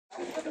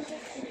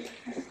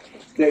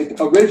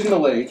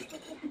originally,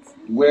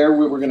 where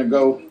we were going to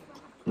go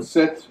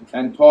sit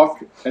and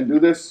talk and do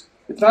this,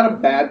 it's not a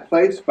bad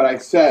place, but I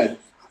said,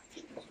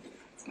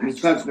 Ms.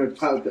 Fensner,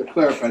 to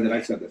clarify that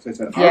I said this. I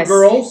said, our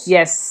girls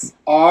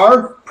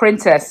are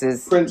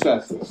princesses.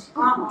 Princesses.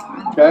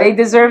 Okay? They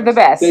deserve the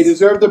best. They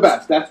deserve the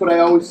best. That's what I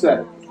always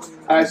said.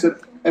 And I said,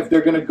 if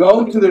they're going to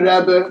go to the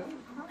Rebbe,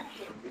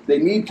 they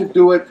need to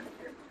do it,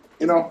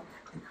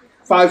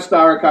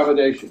 5-star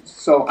accommodations.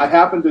 So I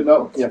happen to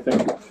know, thank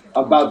you,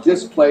 about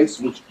this place,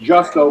 which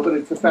just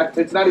opened.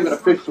 It's not even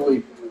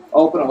officially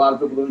open. A lot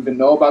of people don't even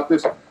know about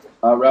this.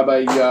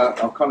 Rabbi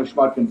Elkanah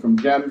Shmutkin from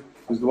GEM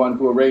is the one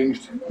who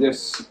arranged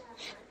this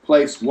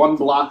place 1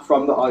 block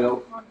from the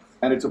aisle.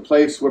 And it's a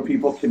place where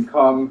people can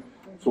come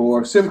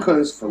for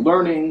simchas, for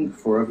learning,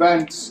 for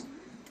events.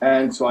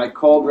 And so I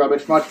called Rabbi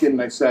Shmutkin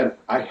and I said,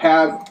 I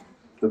have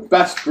the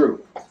best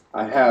group.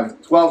 I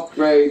have 12th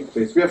grade,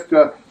 Beis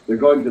Rivka. They're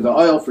going to the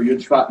aisle for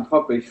Yud Shvat and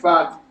Chaf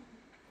Shvat.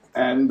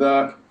 And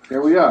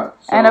here we are.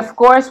 So, and of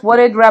course, what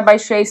did Rabbi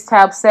Shais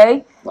Taub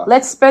say? What?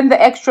 Let's spend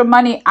the extra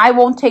money. I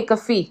won't take a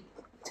fee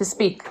to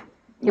speak.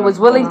 He was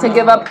willing to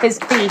give up his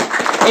fee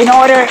in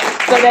order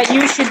so that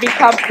you should be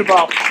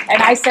comfortable.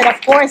 And I said, of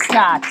course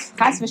not.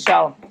 Chas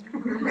v'shalom.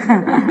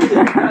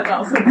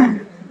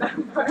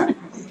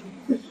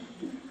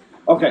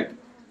 Okay.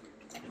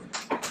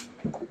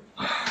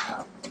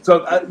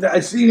 So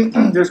I see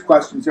there's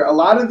questions here. A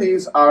lot of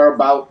these are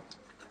about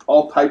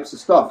all types of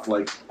stuff.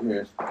 Like,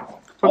 we're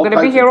going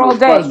to be here all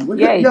day.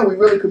 We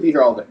really could be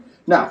here all day.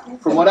 Now,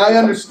 from what I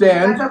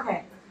understand... That's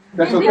okay.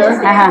 That's okay?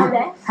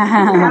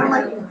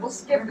 We'll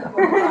skip it.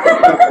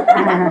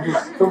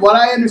 From what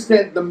I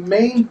understand, the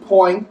main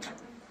point,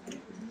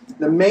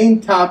 the main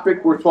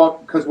topic we're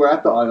talking, because we're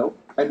at the aisle,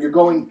 and you're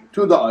going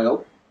to the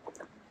aisle,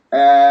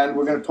 and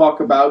we're going to talk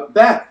about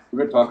that. We're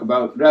going to talk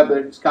about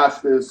Rebbe,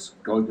 Kashvis,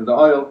 going to the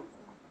aisle.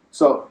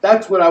 So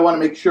that's what I want to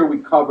make sure we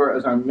cover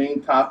as our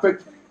main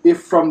topic.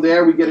 If from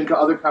there we get into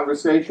other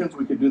conversations,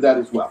 we could do that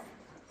as well.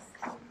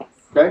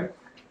 Okay?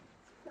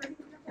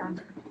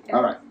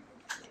 All right.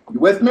 You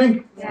with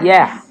me?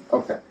 Yeah.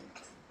 Okay.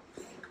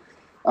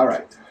 All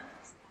right.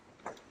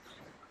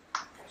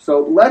 So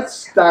let's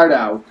start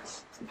out.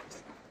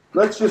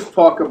 Let's just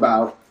talk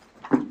about...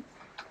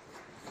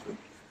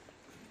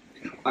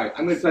 All right,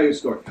 I'm going to tell you a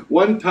story.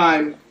 One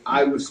time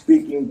I was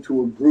speaking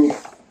to a group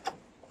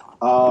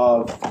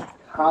of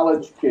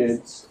college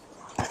kids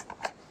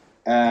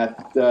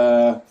at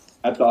the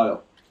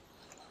aisle.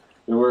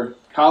 There were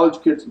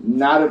college kids,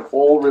 not at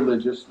all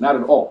religious.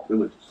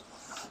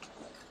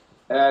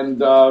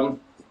 And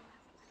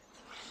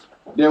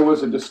there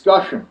was a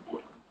discussion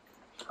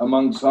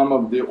among some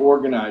of the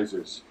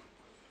organizers.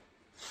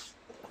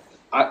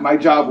 My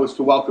job was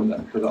to welcome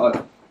them to the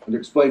aisle and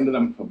explain to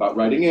them about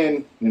writing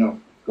in,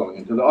 going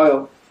into the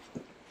aisle.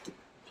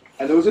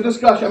 And there was a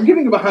discussion. I'm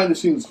giving a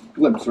behind-the-scenes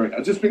glimpse right now.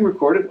 Is this being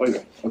recorded? Oh,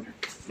 yeah. Okay.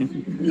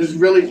 This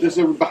is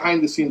a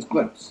behind-the-scenes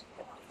glimpse.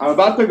 I'm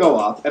about to go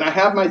off, and I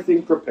have my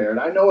thing prepared.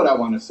 I know what I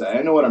want to say.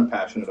 I know what I'm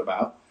passionate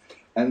about.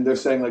 And they're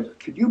saying, like,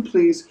 could you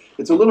please,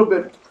 it's a little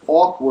bit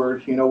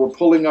awkward, we're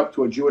pulling up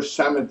to a Jewish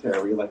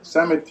cemetery, what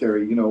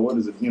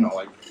is it,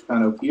 like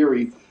kind of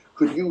eerie.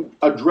 Could you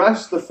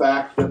address the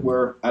fact that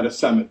we're at a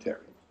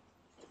cemetery?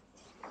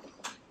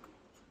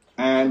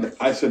 And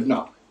I said,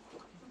 no.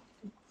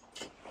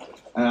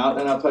 And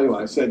I'll tell you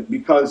why. I said,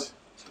 because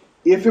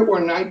if it were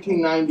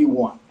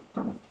 1991,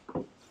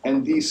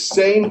 and these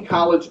same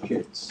college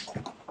kids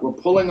were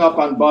pulling up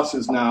on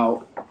buses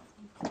now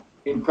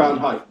in Crown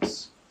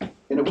Heights,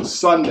 and it was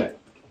Sunday,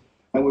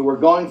 and we were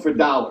going for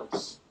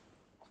dollars.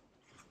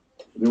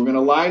 They were going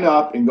to line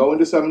up and go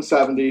into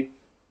 770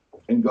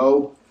 and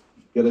go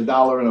get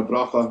 $1 and a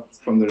bracha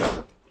from the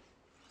Rebbe.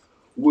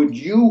 Would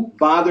you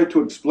bother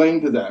to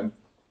explain to them,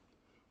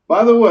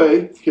 by the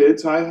way,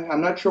 kids,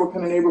 I'm not sure what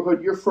kind of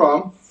neighborhood you're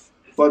from,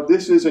 but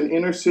this is an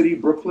inner city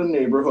Brooklyn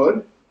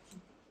neighborhood,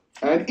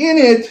 and in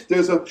it,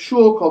 there's a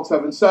shul called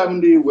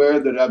 770 where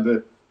the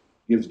Rebbe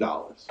gives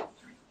dollars.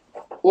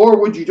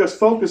 Or would you just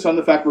focus on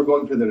the fact we're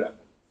going to the Rebbe?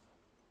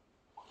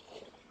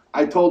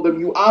 I told them,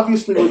 you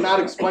obviously would not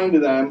explain to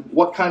them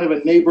what kind of a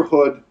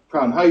neighborhood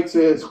Crown Heights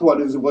is, what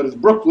is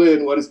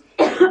Brooklyn,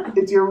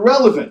 it's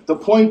irrelevant. The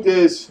point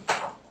is,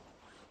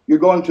 you're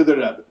going to the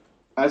Rebbe.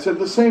 I said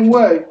the same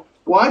way,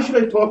 why should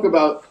I talk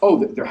about,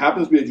 there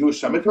happens to be a Jewish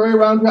cemetery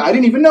around here? I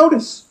didn't even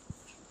notice.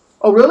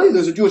 Oh, really?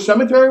 There's a Jewish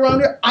cemetery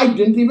around here? I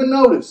didn't even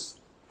notice.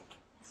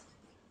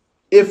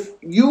 If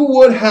you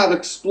would have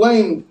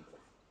explained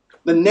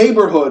the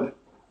neighborhood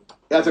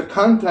as a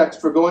context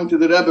for going to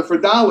the Rebbe for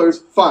dollars,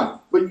 fine.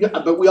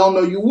 But we all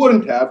know you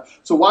wouldn't have.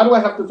 So why do I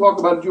have to talk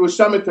about a Jewish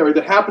cemetery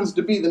that happens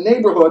to be the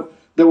neighborhood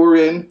that we're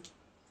in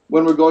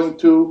when we're going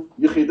to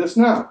Yechidus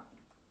now?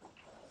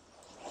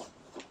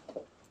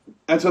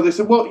 And so they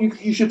said, well,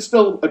 you should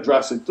still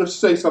address it. Just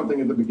say something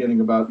at the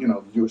beginning about,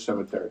 the Jewish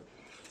cemetery.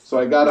 So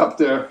I got up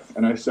there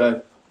and I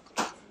said,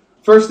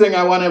 first thing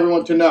I want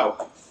everyone to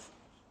know,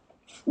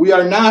 we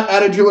are not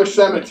at a Jewish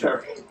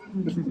cemetery.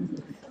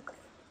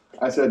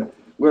 I said,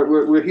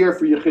 we're here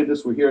for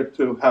Yechidus. We're here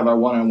to have our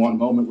one-on-one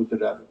moment with the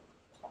Rebbe.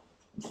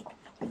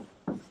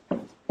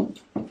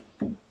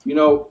 You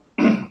know,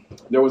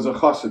 there was a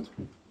chassid,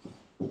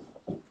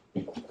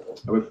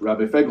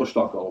 Rabbi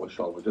Fegelstock,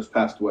 who just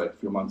passed away a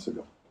few months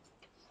ago.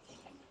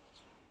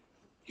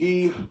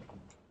 He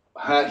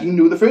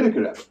knew the Frierdiker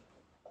Rebbe,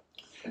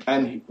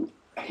 and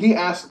he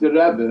asked the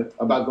Rebbe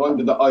about going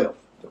to the oil,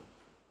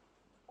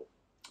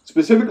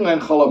 specifically on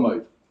Chol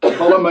Hamoed.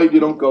 Chol Hamoed, you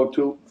don't go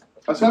to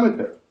a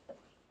cemetery.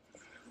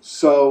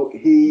 So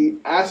he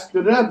asked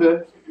the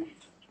Rebbe,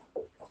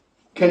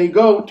 can he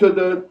go to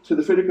the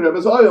Frierdiker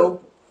Rebbe's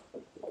oil,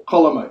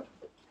 Chol Hamoed?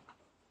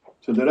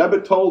 So the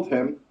Rebbe told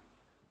him,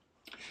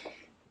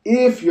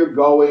 if you're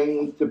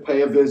going to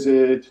pay a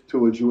visit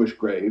to a Jewish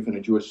grave in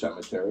a Jewish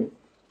cemetery,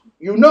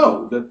 you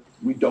know that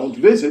we don't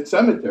visit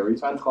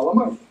cemeteries on Chol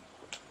Hamoed.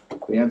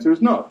 The answer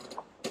is no.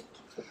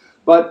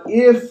 But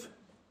if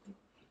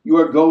you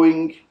are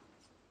going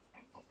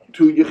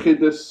to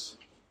Yechidus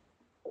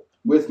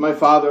with my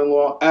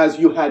father-in-law, as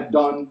you had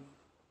done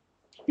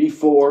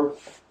before,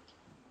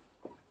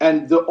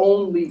 and the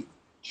only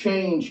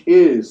change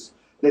is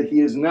that he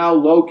is now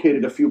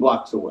located a few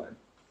blocks away,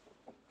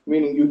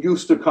 meaning you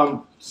used to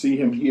come see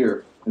him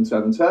here in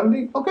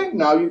 770, okay,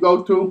 now you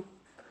go to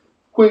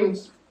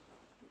Queens.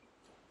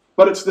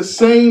 But it's the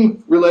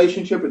same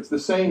relationship, it's the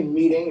same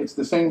meeting, it's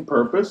the same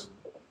purpose,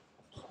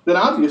 then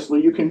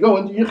obviously you can go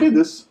into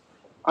Yechidus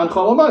on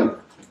Chol Hamoed.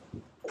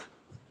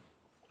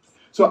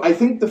 So I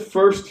think the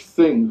first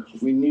thing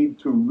we need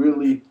to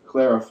really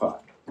clarify,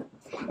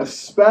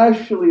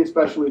 especially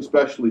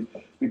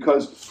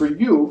because for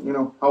you, you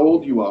know, how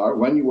old you are,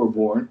 when you were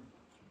born,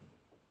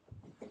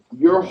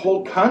 your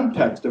whole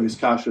context of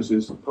Iskashus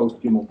is post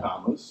Gimel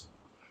Tammuz.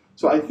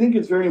 So I think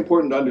it's very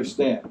important to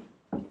understand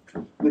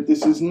that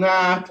this is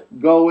not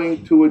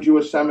going to a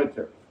Jewish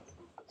cemetery.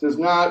 This is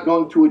not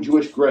going to a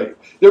Jewish grave.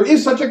 There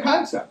is such a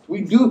concept.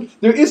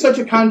 There is such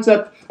a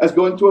concept as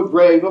going to a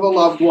grave of a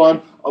loved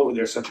one. Oh,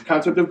 there's such a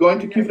concept of going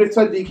to Kivrei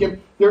Tzadikim.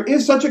 There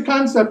is such a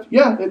concept.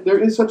 Yeah, there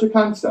is such a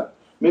concept.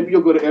 Maybe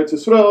you'll go to Eretz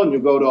Yisrael and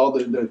you'll go to all go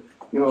to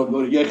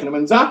Yechanim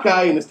and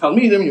Zakkai and his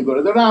Talmidim, you go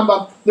to the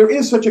Rambam. There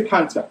is such a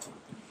concept.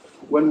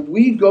 When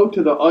we go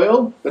to the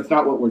oil, that's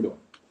not what we're doing.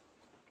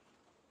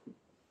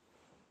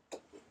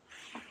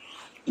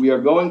 We are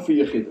going for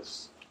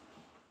Yechidus.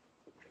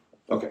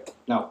 Okay,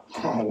 now,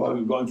 why are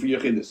we going for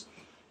Yechidus?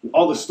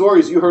 All the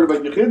stories you heard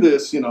about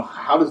Yechidus,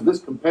 how does this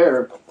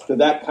compare to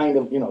that kind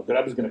of, the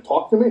Rebbe's going to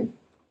talk to me?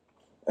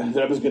 And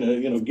the Rebbe's going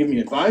to, give me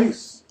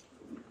advice?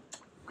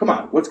 Come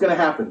on, what's going to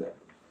happen there?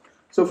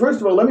 So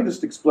first of all, let me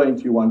just explain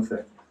to you one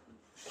thing.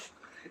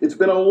 It's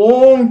been a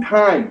long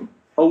time.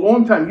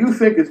 You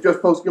think it's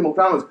just post Gimel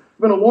Tammuz. It's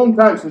been a long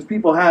time since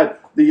people had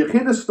the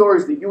Yechidus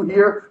stories that you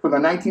hear from the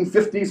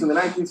 1950s and the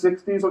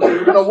 1960s. Okay,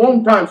 it's been a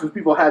long time since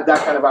people had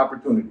that kind of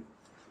opportunity.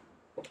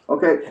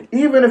 Okay,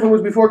 even if it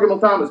was before Gimel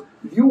Tammuz,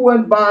 you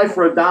went by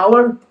for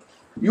 $1,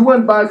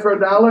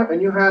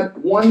 and you had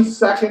 1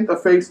 second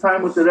of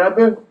FaceTime with the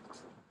Rebbe.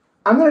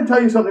 I'm going to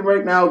tell you something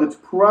right now that's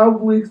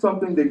probably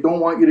something they don't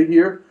want you to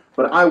hear,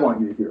 but I want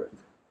you to hear it.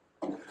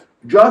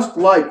 Just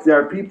like there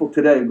are people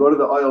today who go to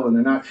the oil and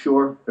they're not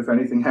sure if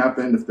anything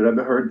happened, if the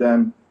Rebbe heard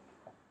them.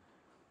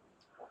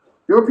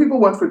 There were people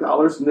who went for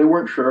 $1 and they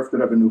weren't sure if the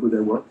Rebbe knew who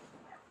they were.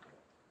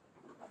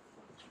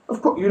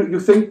 Of course, you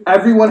think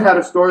everyone had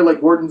a story like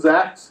Gordon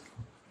Zaks?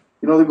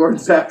 You know the Gordon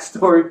Zaks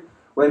story?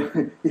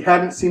 When he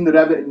hadn't seen the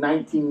Rebbe in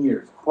 19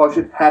 years.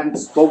 Poshet hadn't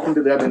spoken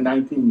to the Rebbe in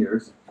 19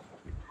 years.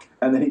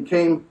 And then he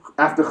came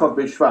after Chav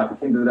B'Shvat. He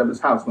came to the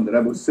Rebbe's house when the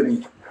Rebbe was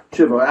sitting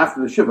Shiva,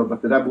 after the Shiva,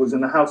 but the Rebbe was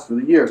in the house for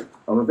the year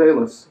of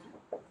Avelis.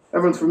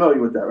 Everyone's familiar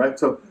with that, right?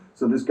 So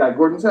this guy,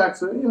 Gordon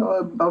Zaks,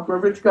 a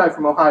rich guy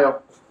from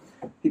Ohio,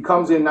 he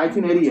comes in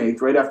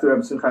 1988, right after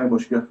Rebbe Simcha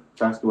Mushka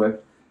passed away,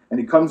 and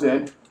he comes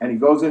in, and he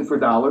goes in for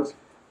 $1.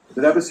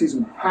 The Rebbe sees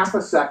him half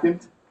a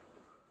second,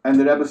 and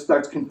the Rebbe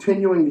starts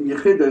continuing the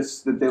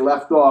Yechidus that they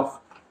left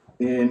off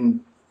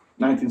in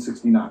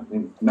 1969,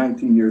 in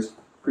 19 years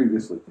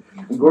previously.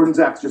 And Gordon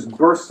Zaks just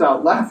bursts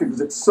out laughing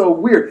because it's so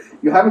weird.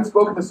 You haven't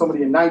spoken to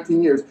somebody in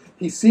 19 years.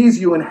 He sees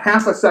you in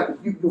half a second.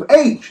 You've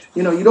aged.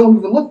 You don't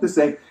even look the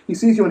same. He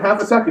sees you in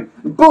half a second.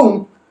 And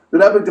boom, the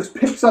Rebbe just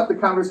picks up the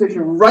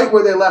conversation right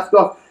where they left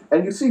off.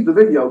 And you see the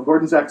video.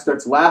 Gordon Zaks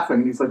starts laughing.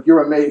 And he's like,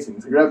 "You're amazing."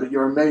 He's like, "Rebbe,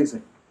 you're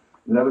amazing."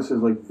 And the Rebbe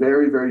says,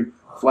 very, very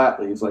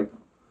flatly, he's like,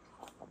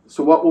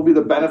 "So what will be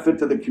the benefit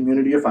to the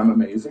community if I'm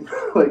amazing?"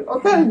 Like,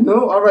 okay,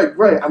 no, all right,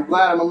 great. I'm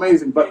glad I'm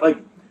amazing. But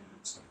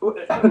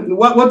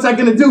what's that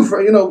going to do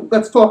for,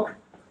 let's talk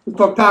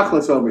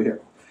tachlis over here.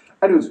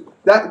 Anyways,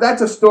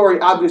 that's a story,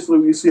 obviously,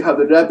 where you see how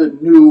the Rebbe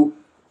knew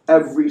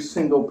every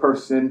single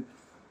person,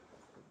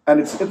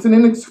 and it's an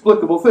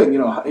inexplicable thing,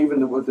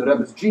 even with the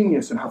Rebbe's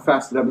genius and how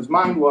fast the Rebbe's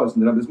mind was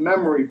and the Rebbe's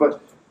memory, but,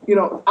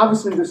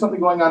 obviously there's something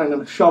going on in a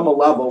neshama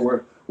level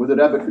where the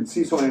Rebbe could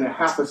see someone in a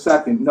half a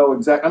second, know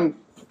exactly.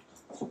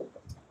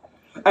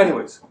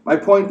 Anyways, my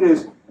point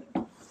is,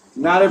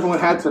 not everyone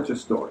had such a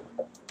story.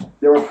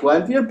 There were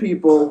plenty of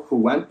people who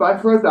went by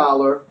for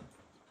 $1,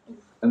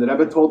 and the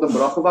Rebbe told them,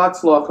 Baruch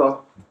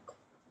v'atzlacha,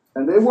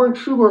 and they weren't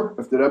sure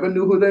if the Rebbe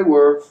knew who they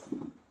were,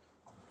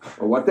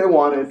 or what they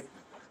wanted,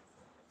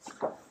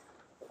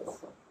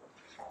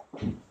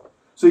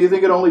 So you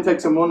think it only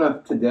takes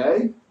emunah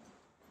today?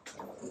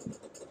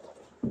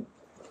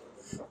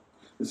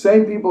 The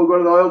same people go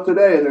to the oil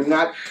today and they're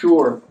not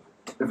sure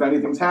if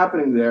anything's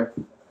happening there.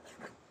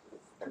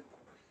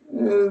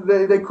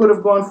 They could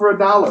have gone for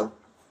 $1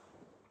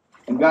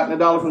 and gotten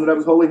 $1 from the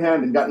Rebbe's holy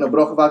hand and gotten a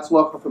bracha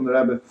v'atzlacha from the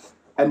Rebbe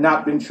and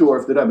not been sure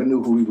if the Rebbe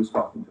knew who he was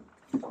talking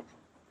to.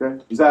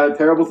 Okay? Is that a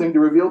terrible thing to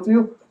reveal to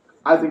you?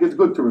 I think it's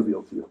good to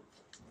reveal to you.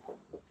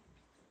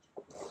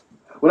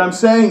 What I'm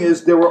saying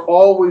is there were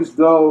always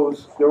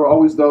those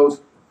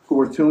who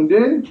were tuned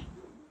in,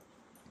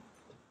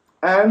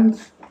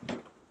 and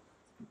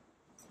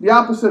the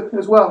opposite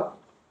as well.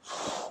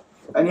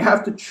 And you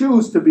have to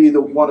choose to be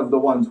one of the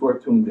ones who are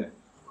tuned in.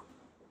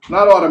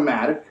 Not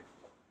automatic.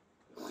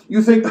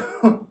 You think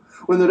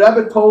when the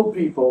Rebbe told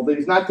people that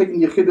he's not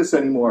taking Yechidus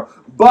anymore,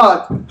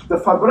 but the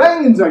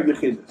Farbrengens are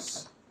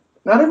Yechidus.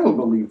 Not everyone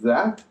believed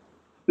that.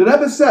 The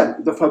Rebbe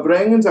said, the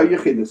Farbrengens are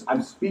Yechidus.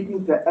 I'm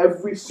speaking to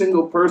every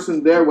single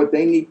person there what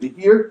they need to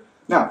hear.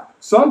 Now,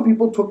 some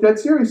people took that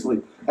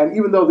seriously. And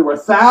even though there were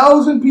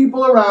 1,000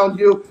 people around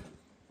you,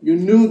 you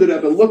knew that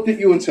Rebbe looked at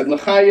you and said,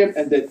 L'chaim,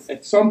 and that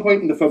at some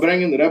point in the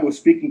Farbrengen, the Rebbe was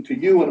speaking to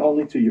you and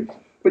only to you.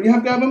 But you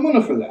have to have a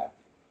munah for that.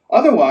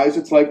 Otherwise,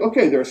 it's like,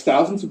 okay, there's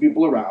thousands of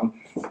people around.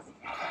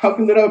 How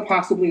can the Rebbe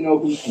possibly know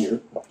who's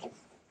here?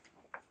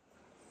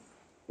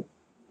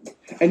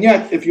 And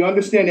yet, if you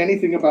understand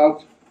anything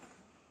about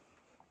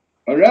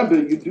a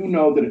Rebbe, you do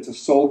know that it's a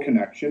soul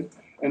connection,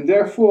 and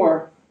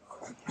therefore,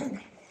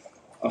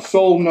 a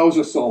soul knows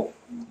a soul.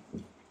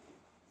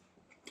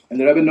 And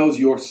the Rebbe knows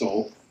your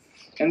soul.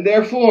 And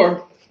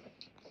therefore,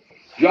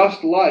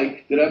 just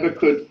like the Rebbe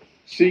could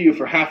see you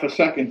for half a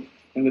second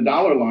in the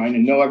dollar line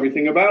and know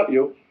everything about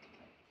you,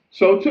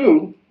 so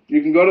too,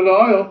 you can go to the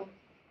oil,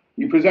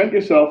 you present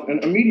yourself,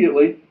 and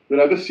immediately the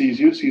Rebbe sees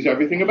you, sees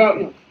everything about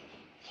you.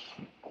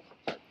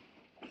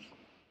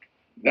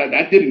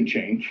 That didn't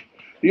change.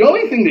 The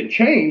only thing that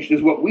changed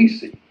is what we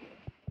see.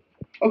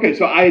 Okay,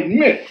 so I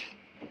admit,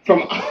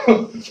 from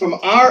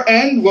our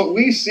end, what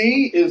we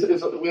see is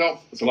it's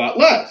a lot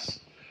less.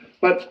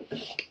 But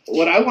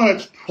what I want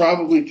to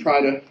probably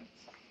try to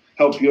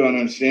help you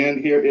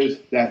understand here is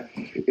that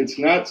it's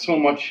not so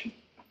much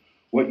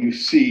what you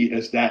see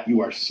as that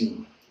you are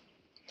seen.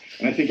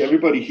 And I think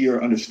everybody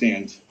here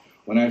understands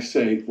when I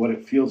say what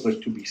it feels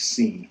like to be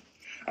seen.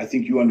 I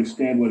think you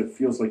understand what it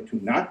feels like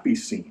to not be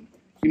seen.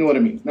 You know what I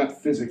mean? Not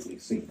physically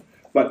seen,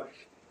 but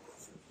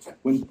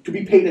to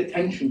be paid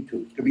attention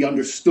to be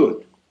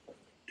understood,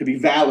 to be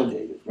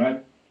validated,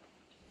 right?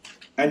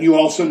 And you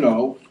also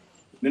know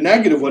the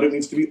negative, what it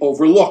means to be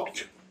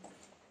overlooked.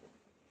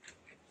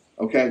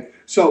 Okay?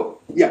 So,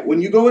 yeah,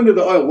 when you go into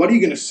the oil, what are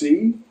you going to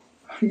see?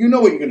 You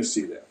know what you're going to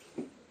see there.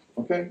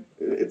 Okay?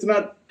 It's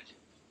not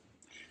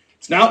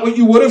what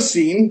you would have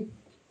seen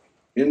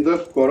in the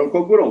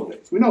quote-unquote good old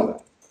days. We know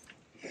that.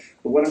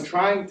 But what I'm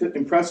trying to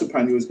impress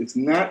upon you is it's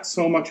not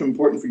so much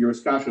important for your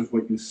iskash as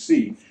what you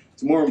see.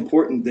 It's more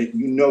important that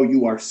you know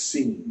you are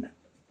seen.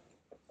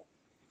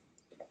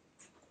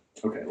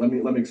 Okay, let me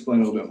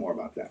explain a little bit more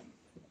about that.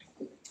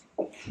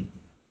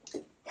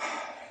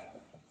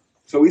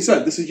 So we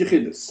said this is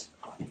Yechidus.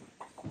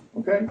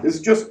 Okay? This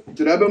is just,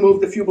 the Rebbe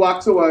moved a few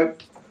blocks away.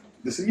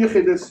 This is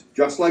Yechidus,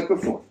 just like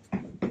before.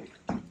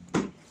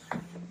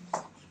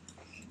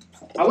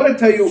 I want to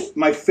tell you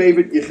my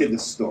favorite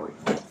Yechidus story.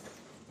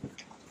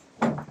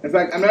 In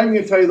fact, I'm not even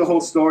going to tell you the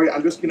whole story.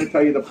 I'm just going to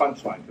tell you the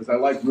punchline, because I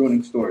like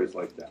ruining stories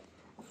like that.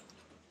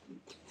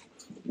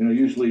 You know,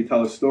 usually you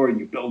tell a story and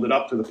you build it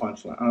up to the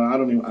punchline.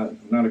 I'm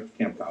not a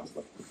camp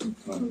counselor.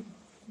 I'm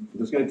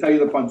just going to tell you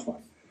the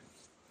punchline.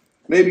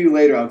 Maybe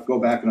later I'll go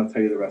back and I'll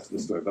tell you the rest of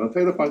the story, but I'll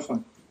tell you the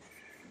punchline.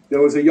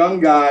 There was a young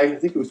guy, I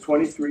think he was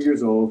 23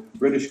 years old,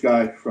 British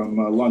guy from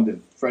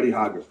London, Freddie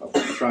Hager,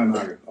 Shrine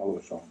Hager, all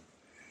over Shalom.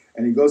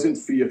 And he goes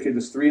into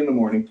Yechidus 3 in the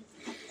morning,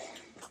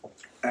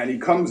 and he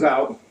comes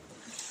out,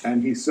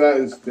 and he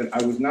says that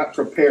I was not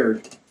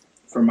prepared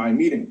for my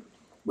meeting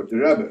with the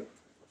Rebbe.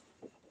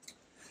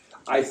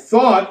 I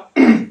thought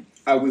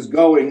I was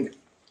going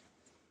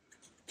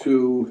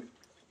to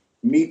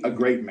meet a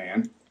great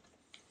man,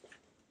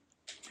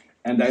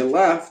 and I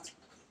left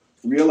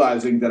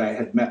realizing that I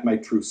had met my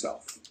true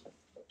self.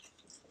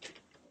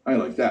 I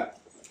like that.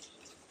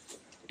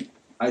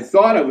 I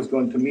thought I was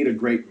going to meet a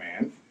great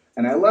man,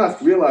 and I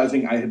left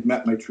realizing I had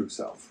met my true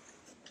self.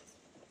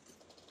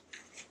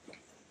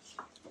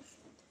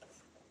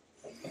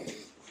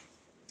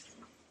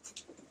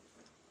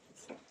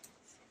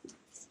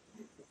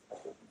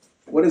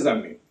 What does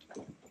that mean?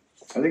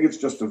 I think it's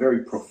just a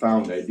very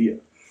profound idea.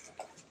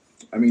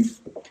 I mean,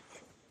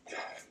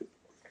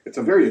 it's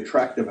a very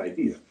attractive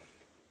idea.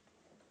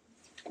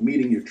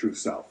 Meeting your true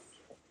self.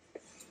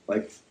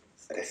 Like,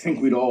 I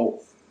think we'd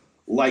all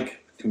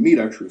like to meet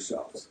our true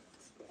selves.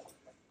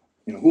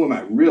 You know, who am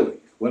I really?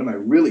 What am I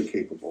really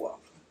capable of?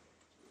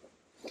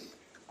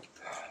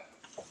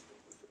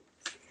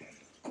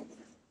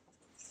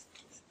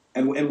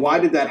 And why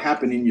did that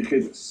happen in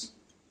Yechidus?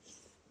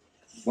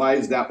 Why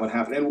is that what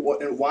happened?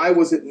 And why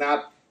was it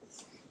not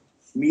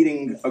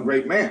meeting a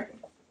great man.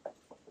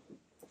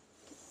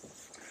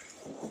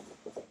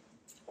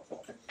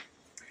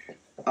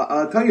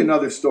 I'll tell you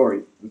another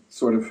story that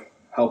sort of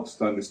helps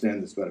to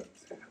understand this better.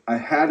 I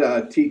had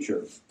a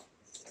teacher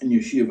in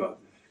yeshiva.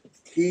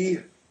 He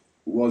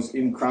was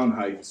in Crown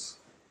Heights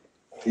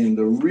in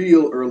the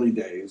real early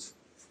days,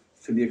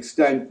 to the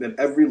extent that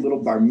every little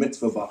bar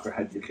mitzvah bacher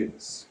had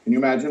yechidus. Can you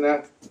imagine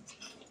that? Can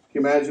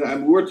you imagine? I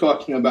mean, I was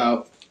talking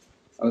about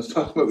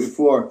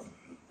before,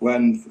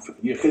 when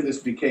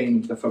yechidus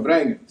became the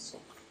fabrengens.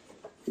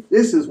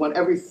 This is when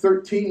every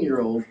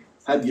 13-year-old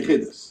had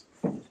yechidus.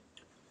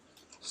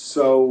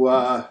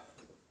 So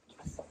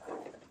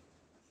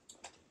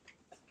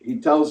he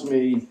tells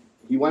me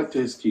he went to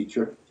his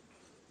teacher,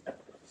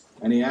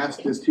 and he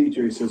asked his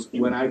teacher, he says,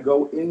 when I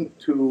go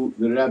into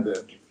the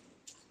Rebbe,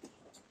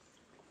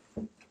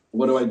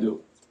 what do I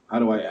do? How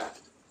do I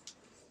act?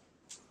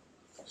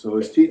 So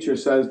his teacher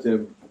says to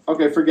him,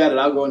 okay, forget it,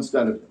 I'll go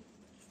instead of you.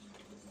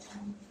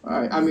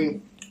 All right, I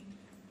mean,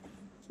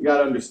 you got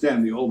to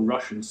understand the old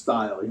Russian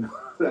style, you know,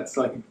 that's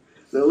like,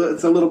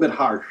 it's a little bit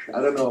harsh.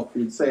 I don't know if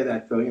you'd say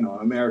that to, you know,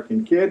 an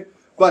American kid,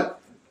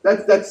 but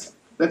that's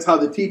how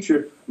the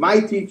teacher, my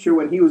teacher,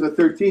 when he was a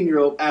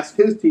 13-year-old, asked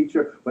his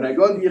teacher, when I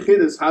go into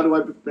Yechidus, how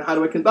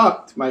do I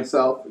conduct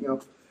myself, you know?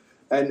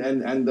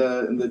 And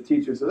the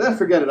teacher says,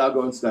 forget it, I'll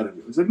go instead of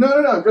you. He's like, no,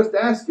 I'm just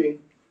asking.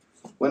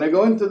 When I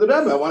go into the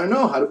Rebbe, I want to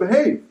know how to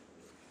behave.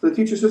 So the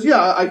teacher says,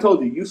 yeah, I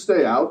told you, you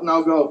stay out, and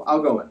I'll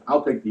go in.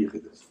 I'll take the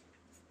Yechidus.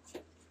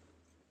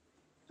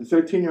 The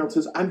 13-year-old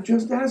says, I'm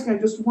just asking, I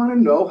just want to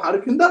know how to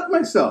conduct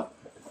myself.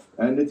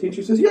 And the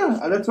teacher says, yeah,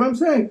 that's what I'm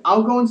saying.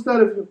 I'll go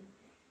instead of you.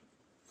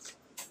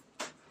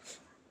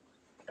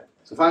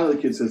 So finally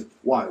the kid says,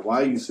 why?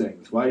 Why are you saying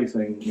this? Why are you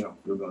saying, you know,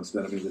 you'll go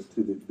instead of me?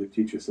 The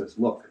teacher says,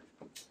 look,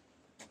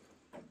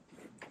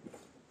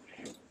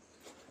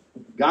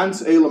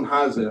 Gans Elam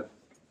Hazeh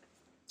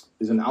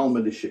is an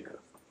Alma de Shikra.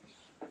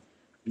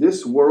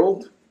 This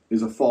world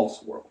is a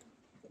false world.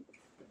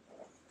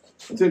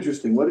 It's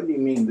interesting. What did he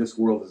mean this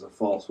world is a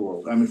false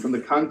world? I mean, from the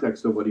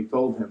context of what he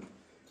told him,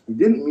 he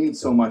didn't mean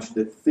so much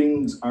that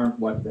things aren't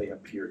what they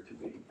appear to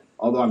be,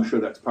 although I'm sure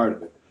that's part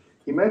of it.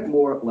 He meant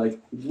more like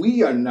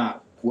we are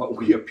not what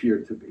we appear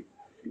to be.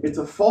 It's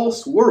a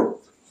false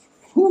world.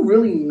 Who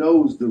really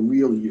knows the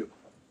real you?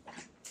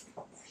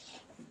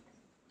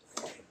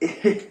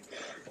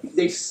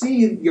 They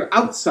see your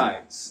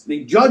outsides.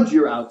 They judge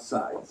your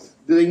outsides.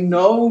 Do they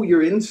know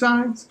your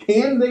insides?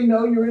 Can they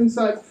know your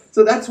insides?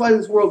 So that's why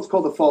this world is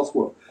called a false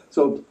world.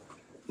 So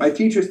my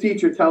teacher's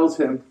teacher tells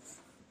him,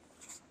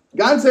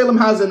 Gan Salem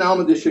has an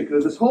alma de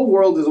shikra. This whole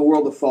world is a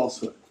world of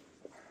falsehood.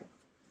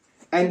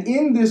 And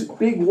in this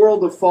big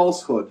world of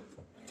falsehood,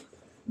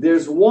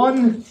 there's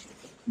one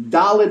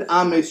Daled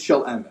Ames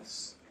Shel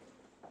Emes.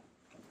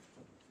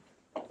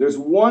 There's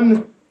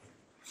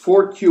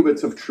 4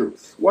 cubits of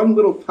truth. One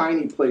little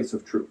tiny place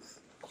of truth.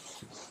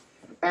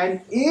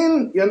 And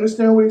you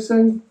understand what he's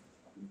saying?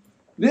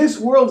 This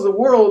world's a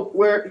world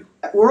where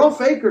we're all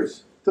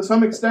fakers to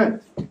some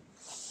extent.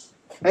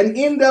 And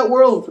in that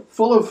world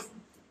full of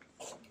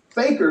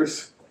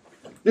fakers,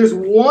 there's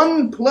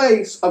one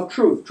place of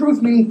truth.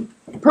 Truth meaning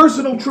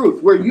personal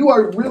truth, where you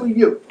are really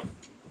you.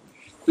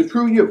 The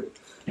true you.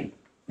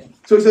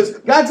 So he says,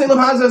 God Selam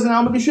Hazaz and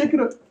Alma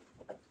Shikra.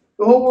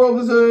 The whole world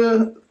is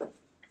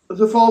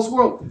a false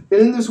world. And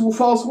in this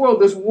false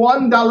world, there's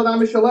one Daled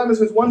Ames Shel Emes,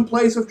 there's one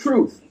place of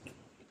truth.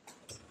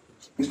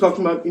 He's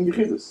talking about in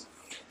Yechidus.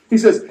 He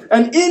says,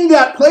 and in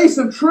that place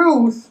of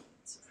truth,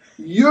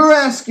 you're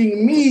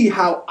asking me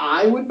how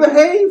I would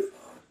behave?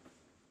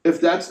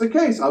 If that's the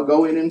case, I'll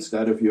go in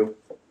instead of you.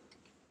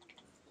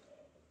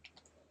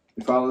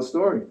 You follow the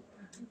story?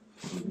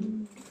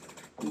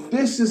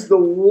 This is the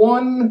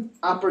one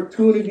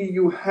opportunity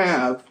you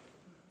have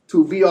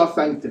to be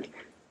authentic.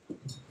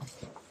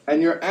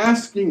 And you're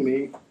asking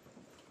me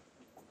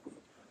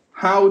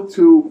how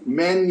to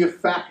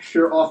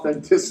manufacture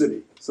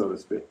authenticity, so to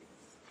speak.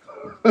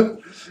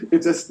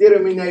 It's a stira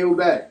minei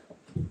ubeh.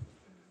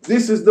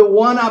 This is the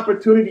one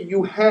opportunity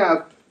you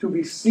have to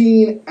be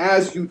seen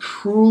as you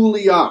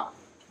truly are.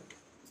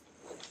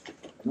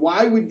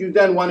 Why would you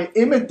then want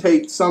to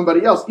imitate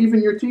somebody else,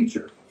 even your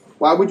teacher?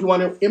 Why would you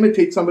want to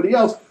imitate somebody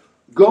else?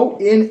 Go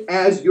in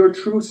as your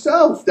true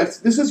self.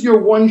 This is your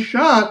one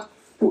shot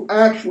to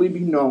actually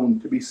be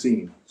known, to be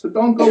seen. So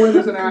don't go in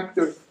as an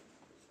actor.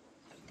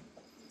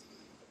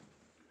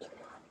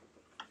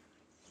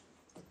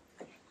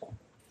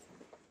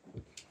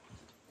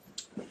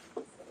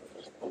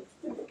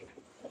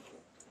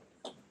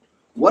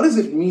 What does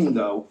it mean,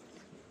 though,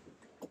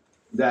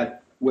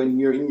 that when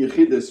you're in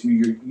Yechidus,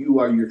 you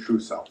are your true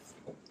self?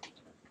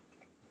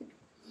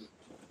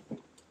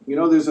 You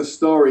know, there's a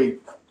story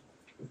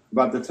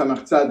about the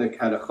Tzemach Tzedek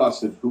had a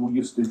chassid who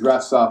used to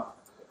dress up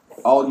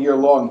all year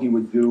long. He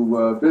would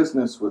do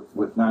business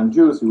with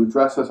non-Jews. He would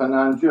dress as a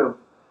non-Jew.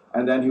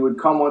 And then he would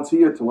come once a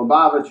year to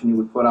Lubavitch and he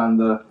would put on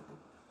the,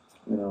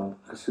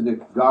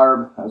 Hasidic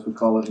garb, as we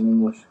call it in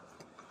English.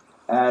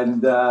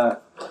 And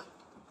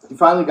he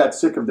finally got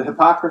sick of the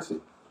hypocrisy.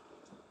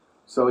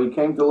 So he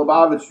came to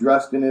Lubavitch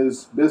dressed in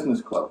his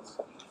business clothes.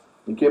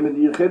 He came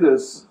into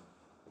Yechidus,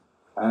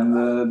 and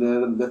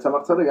the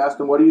Tzemach Tzedek asked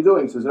him, "What are you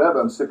doing?" He says, "Rebbe,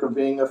 I'm sick of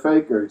being a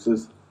faker." He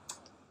says,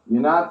 "You're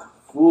not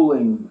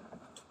fooling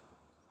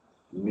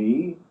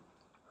me,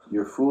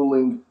 you're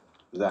fooling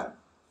them."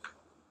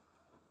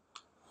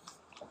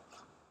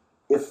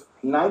 If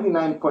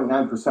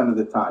 99.9% of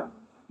the time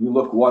you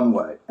look one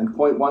way, and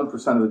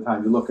 0.1% of the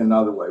time you look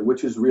another way,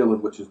 which is real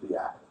and which is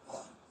the act?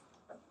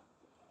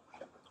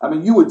 I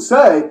mean, you would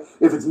say,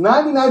 if it's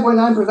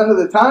 99.9% of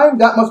the time,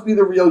 that must be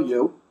the real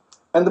you,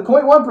 and the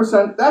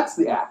 0.1%, that's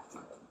the act.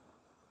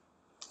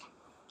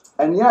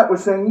 And yet we're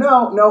saying,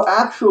 no,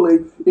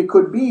 actually, it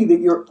could be that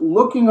you're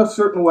looking a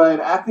certain way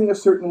and acting a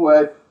certain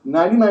way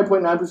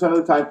 99.9% of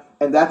the time,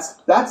 and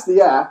that's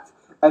the act,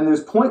 and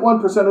there's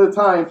 0.1% of the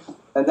time,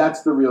 and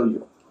that's the real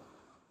you.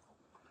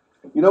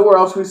 You know where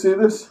else we see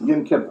this?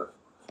 Yom Kippur.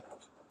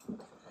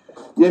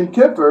 Yom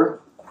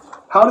Kippur,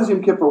 how does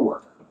Yom Kippur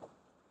work?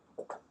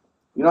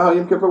 You know how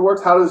Yom Kippur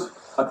works? How does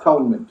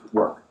atonement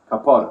work?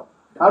 Kapara.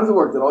 How does it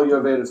work that all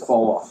your Vedas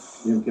fall off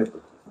Yom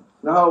Kippur?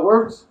 You know how it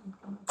works?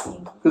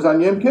 Because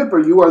on Yom Kippur,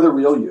 you are the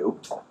real you.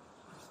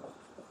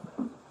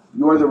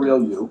 You are the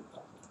real you.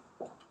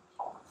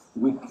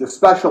 The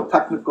special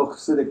technical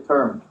Hasidic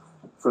term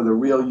for the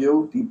real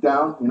you, deep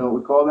down, you know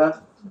what we call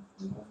that?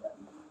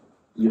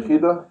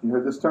 Yechida. You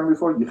heard this term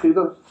before?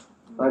 Yechida.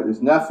 Right?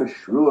 There's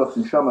nefesh, ruach,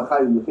 neshama,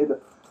 chaya, yechida.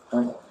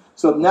 Right?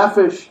 So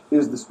nefesh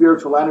is the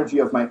spiritual energy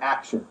of my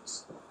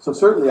actions. So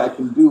certainly I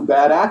can do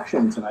bad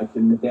actions and I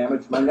can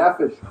damage my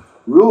nefesh.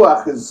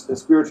 Ruach is a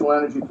spiritual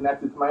energy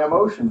connected to my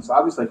emotions. So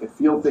obviously I can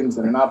feel things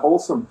that are not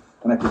wholesome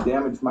and I can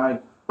damage my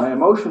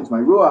emotions, my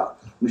ruach.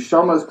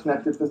 Neshama is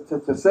connected to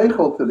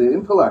seichel, to the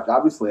intellect.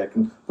 Obviously I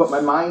can put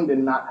my mind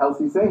in not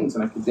healthy things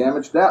and I can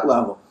damage that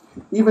level.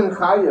 Even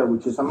chaya,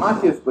 which is a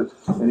makif,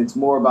 and it's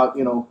more about,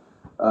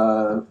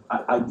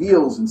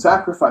 ideals and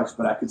sacrifice,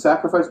 but I could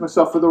sacrifice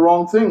myself for the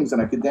wrong things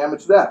and I could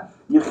damage that.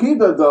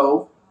 Yechida,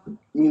 though,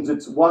 means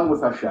it's one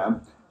with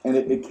Hashem, and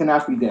it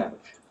cannot be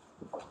damaged.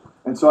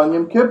 And so on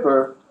Yom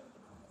Kippur,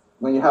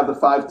 when you have the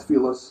 5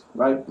 tefillos,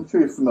 right? I'm sure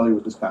you're familiar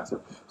with this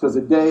concept. So it's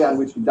a day on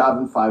which you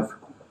daven 5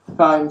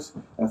 times,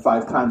 and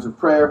 5 times of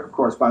prayer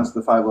corresponds to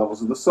the 5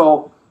 levels of the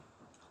soul.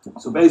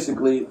 So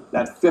basically,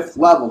 that 5th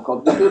level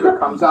called Yechida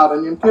comes out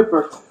on Yom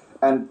Kippur,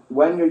 and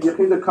when your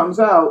Yechida comes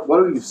out,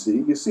 what do you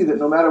see? You see that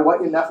no matter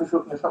what your Nefesh,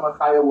 Neshama,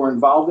 Chaya were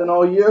involved in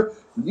all year,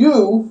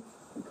 you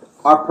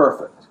are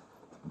perfect.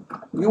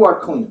 You are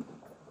clean.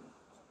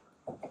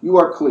 You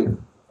are clear.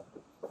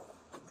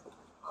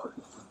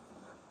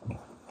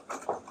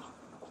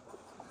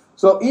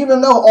 So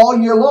even though all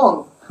year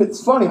long,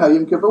 it's funny how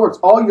Yom Kippur works,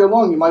 all year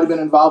long you might have been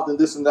involved in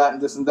this and that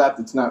and this and that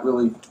that's not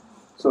really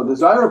so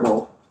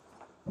desirable.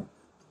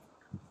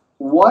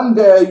 One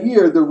day a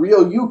year, the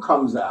real you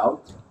comes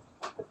out.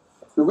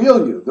 The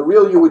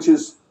real you which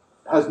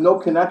has no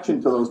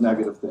connection to those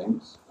negative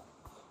things.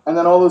 And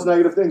then all those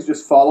negative things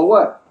just fall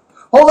away.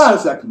 Hold on a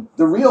second.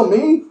 The real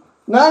me,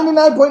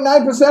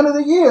 99.9% of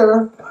the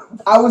year,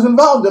 I was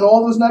involved in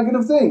all those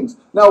negative things.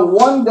 Now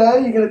one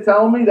day you're going to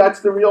tell me that's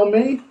the real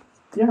me?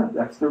 Yeah,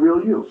 that's the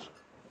real you.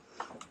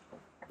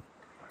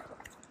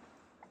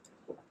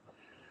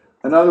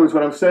 In other words,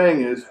 what I'm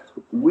saying is,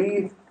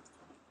 we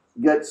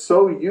get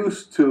so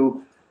used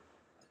to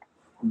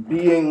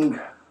being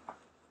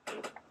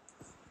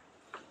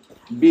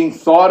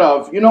thought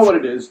of, you know what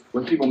it is,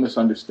 when people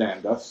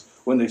misunderstand us,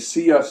 when they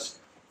see us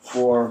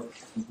for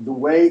the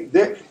way,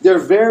 they're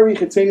very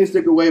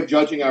chitzenistic way of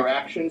judging our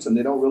actions, and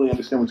they don't really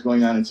understand what's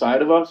going on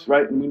inside of us,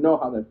 right? And we know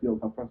how that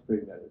feels, how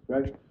frustrating that is,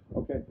 right?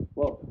 Okay,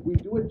 well, we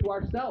do it to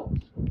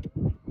ourselves. We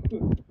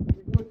do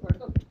it to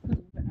ourselves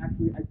because we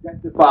actually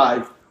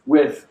identify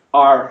with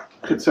our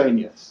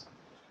chitzenius.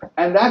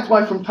 And that's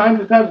why from time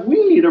to time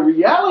we need a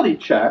reality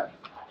check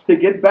to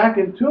get back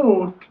in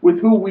tune with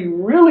who we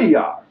really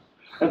are.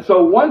 And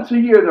so once a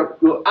year,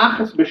 the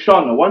Achas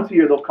B'Shana, once a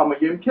year there'll come a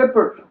Yom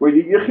Kippur where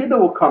your Yechida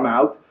will come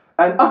out,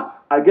 and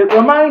I get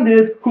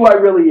reminded who I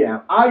really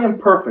am. I am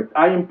perfect.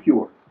 I am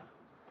pure.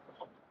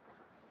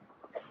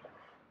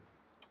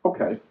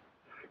 Okay.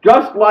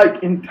 Just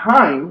like in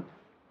time,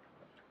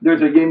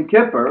 there's a Yom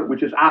Kippur,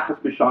 which is Achas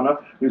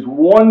B'Shana. There's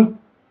one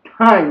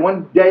time,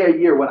 one day a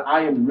year when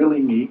I am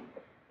really me,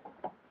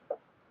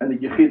 and the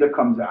Yechida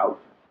comes out.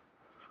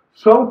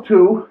 So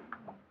too,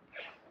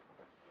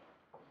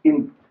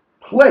 in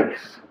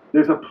place,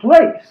 there's a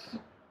place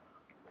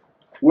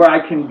where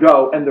I can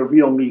go and the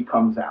real me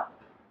comes out,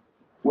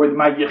 where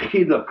my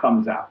Yechida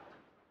comes out.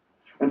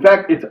 In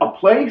fact, it's a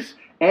place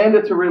and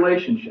it's a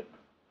relationship.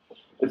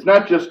 It's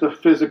not just a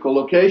physical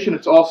location,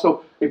 it's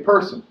also a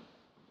person.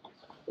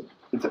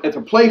 It's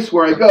a place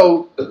where I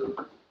go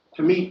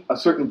to meet a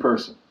certain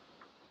person.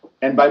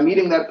 And by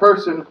meeting that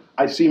person,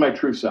 I see my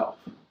true self,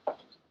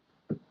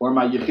 or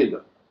my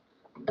Yechida.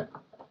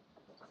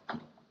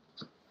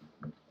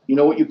 You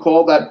know what you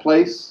call that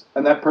place,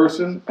 and that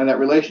person, and that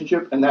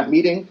relationship, and that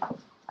meeting,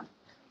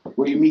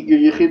 where you meet your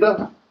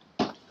Yechida?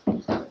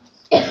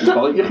 You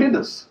call it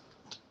Yechidus.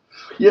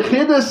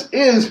 Yechidus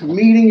is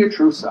meeting your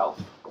true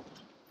self.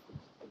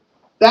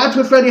 That's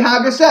what Freddie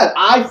Hager said.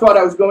 I thought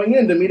I was going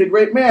in to meet a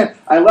great man.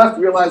 I left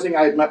realizing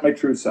I had met my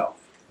true self.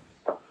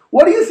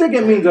 What do you think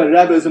it means a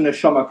Rebbe is a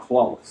neshama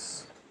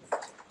klolos?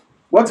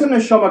 What's a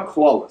neshama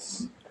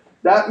klolos?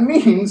 That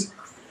means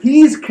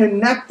he's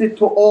connected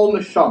to all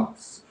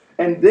neshamas.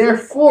 And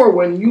therefore,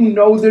 when you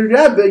know the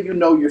Rebbe, you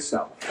know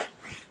yourself.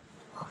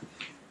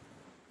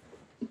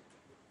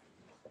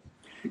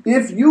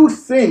 If you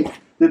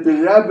think that the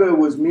Rebbe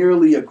was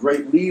merely a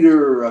great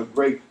leader, a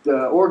great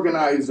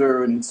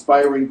organizer, an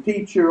inspiring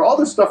teacher, all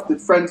the stuff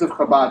that friends of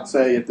Chabad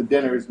say at the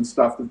dinners and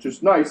stuff, that's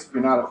just nice if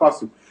you're not a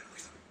chassid.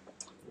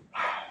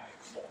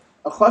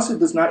 A chassid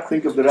does not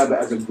think of the Rebbe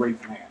as a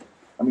great man.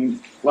 I mean,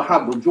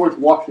 George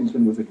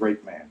Washington was a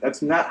great man.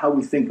 That's not how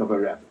we think of a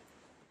Rebbe.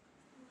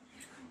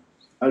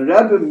 A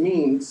Rebbe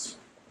means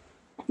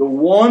the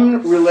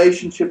one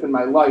relationship in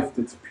my life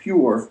that's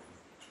pure,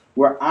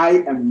 where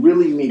I am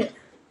really me.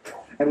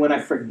 And when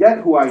I forget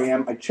who I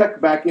am, I check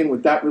back in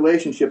with that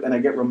relationship and I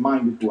get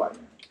reminded who I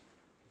am.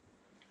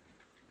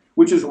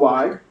 Which is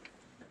why,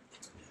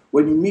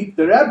 when you meet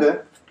the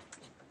Rebbe,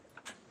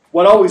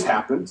 what always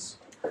happens?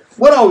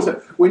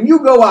 When you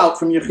go out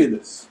from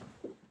Yechidus,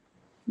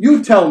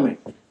 you tell me.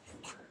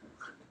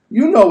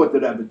 You know what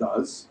the Rebbe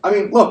does. I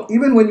mean, look,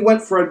 even when you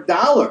went for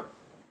 $1,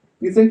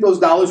 you think those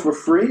dollars were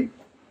free?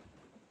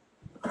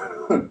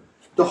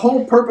 The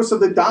whole purpose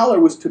of the dollar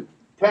was to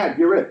tag,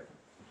 you're it.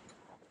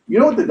 You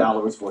know what the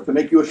dollar is for? To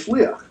make you a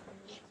shliach.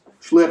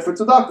 Shliach for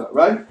tzedakah,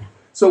 right?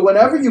 So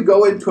whenever you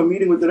go into a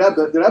meeting with the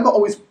Rebbe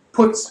always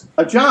puts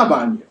a job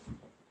on you.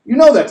 You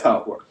know that's how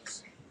it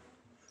works.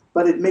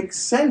 But it makes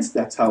sense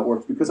that's how it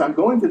works, because I'm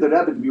going to the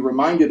Rebbe to be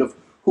reminded of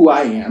who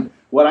I am,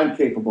 what I'm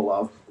capable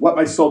of, what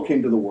my soul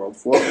came to the world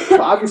for. So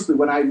obviously,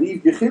 when I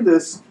leave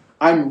Yechidus,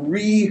 I'm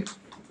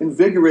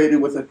reinvigorated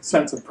with a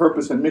sense of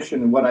purpose and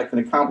mission and what I can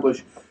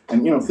accomplish,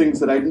 and things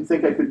that I didn't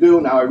think I could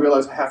do, now I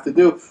realize I have to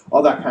do,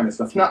 all that kind of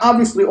stuff. Now,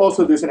 obviously,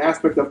 also there's an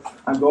aspect of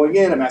I'm going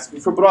in, I'm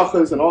asking for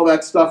brachas and all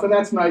that stuff, and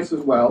that's nice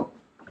as well.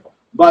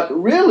 But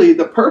really,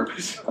 the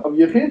purpose of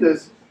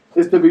Yechidus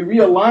is to be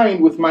realigned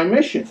with my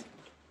mission.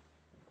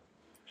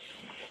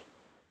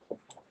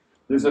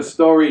 There's a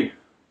story.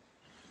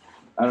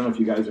 I don't know if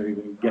you guys are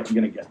even going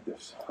to get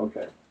this.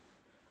 Okay.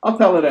 I'll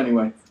tell it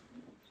anyway.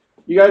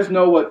 You guys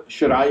know what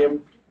Shirayim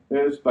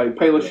is by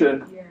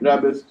Pelisha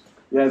Rebbes?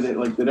 Yeah, the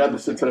Rebbe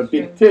sits at a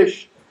big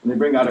tish, and they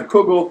bring out a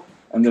kugel,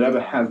 and the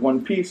Rebbe has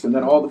one piece, and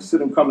then all the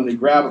Siddim come and they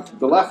grab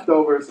the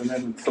leftovers, and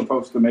then it's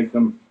supposed to make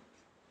them,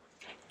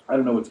 I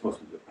don't know what it's supposed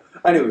to do.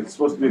 Anyway, it's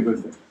supposed to be a good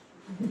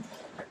thing.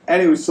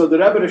 Anyway, so the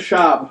Rebbe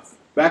Rashab,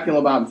 back in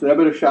Lubavitch, the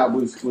Rebbe Rashab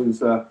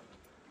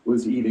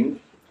was eating.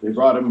 They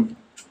brought him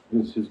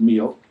his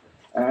meal.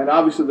 And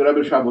obviously the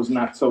Rebbe Rashab was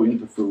not so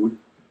into food,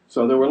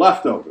 so there were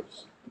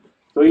leftovers.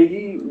 So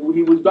he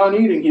was done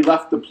eating, he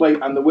left the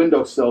plate on the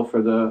windowsill for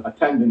the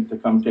attendant to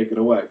come take it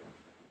away.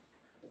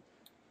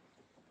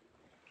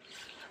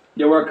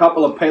 There were a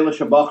couple of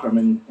Pelisha Bachram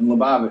in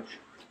Lubavitch,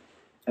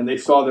 and they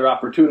saw their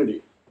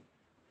opportunity.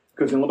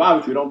 Because in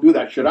Lubavitch we don't do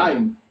that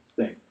Shirayim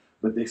thing.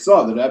 But they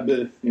saw the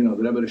Rebbe, the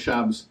Rebbe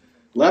Rashab's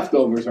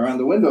leftovers are on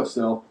the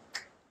windowsill,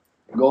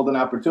 golden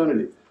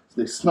opportunity. So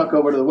they snuck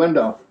over to the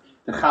window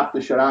to chap the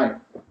Shirayim.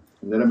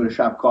 And the Rebbe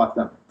Rashab caught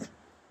them.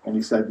 And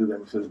he said to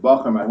them, he says,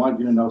 Bachram, I want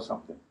you to know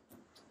something.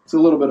 It's a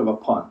little bit of a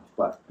pun,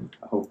 but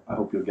I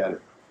hope you'll get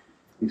it.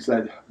 He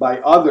said, by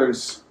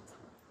others,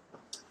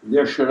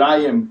 their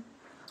Shirayim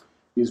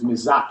is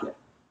mizakeh.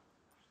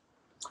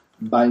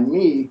 By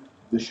me,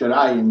 the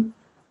Shirayim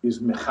is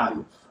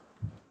mechayiv.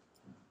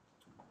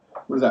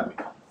 What does that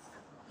mean?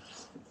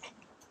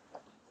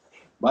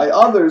 By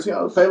others,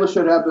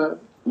 Pelisha Rebbe,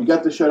 you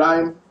get the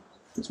Shirayim,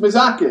 it's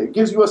mizakeh. It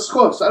gives you a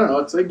schus. I don't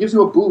know. It gives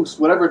you a boost,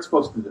 whatever it's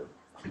supposed to do.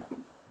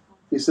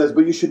 He says,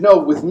 but you should know,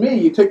 with me,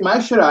 you take my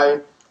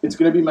Shirayim, it's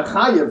going to be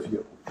mechayev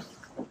you.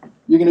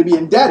 You're going to be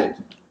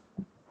indebted.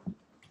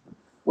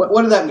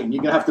 What does that mean?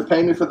 You're going to have to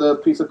pay me for the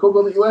piece of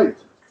kugel that you ate.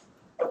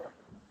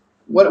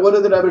 What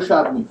did the Rebbe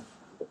Rashab mean?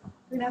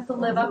 We're going to have to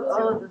live up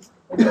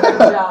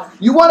to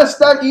You want to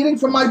start eating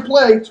from my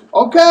plate?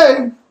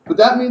 Okay. But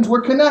that means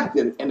we're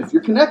connected. And if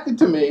you're connected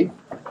to me,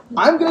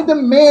 I'm going to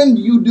demand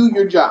you do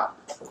your job.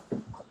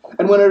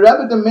 And when a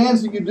Rebbe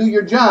demands that you do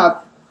your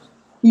job,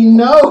 he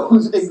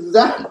knows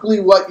exactly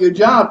what your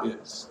job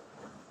is.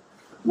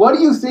 What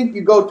do you think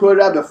you go to a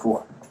Rebbe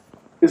for?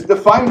 Is to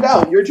find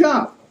out your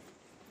job.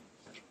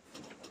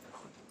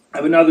 I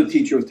have another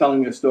teacher who was telling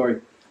me a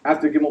story.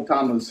 After Gimel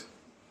Tammuz,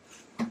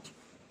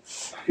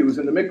 he was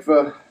in the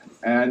mikveh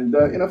and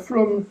in a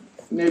frum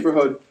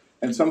neighborhood,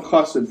 and some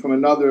chassid from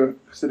another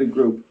chassidic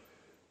group.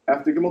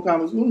 After Gimel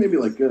Tammuz, maybe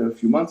like a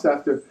few months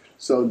after,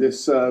 so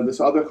this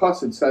other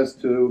chassid says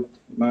to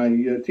my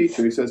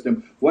teacher, he says to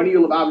him, when are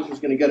you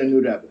Lubavitchers going to get a new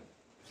Rebbe?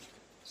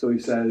 So he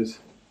says,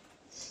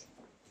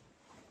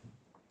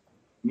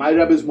 my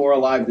Rebbe is more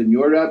alive than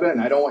your Rebbe,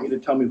 and I don't want you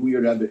to tell me who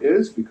your Rebbe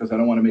is, because I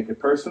don't want to make it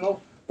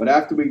personal. But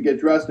after we get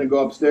dressed and go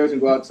upstairs and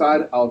go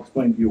outside, I'll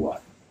explain to you why.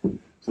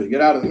 So you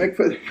get out of the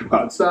mikveh, you go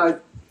outside.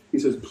 He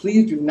says,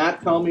 please do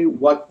not tell me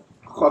what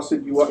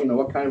chassid you are,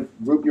 what kind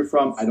of group you're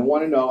from. I don't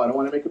want to know. I don't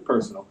want to make it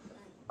personal.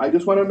 I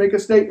just want to make a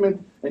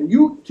statement, and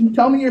you can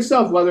tell me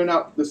yourself whether or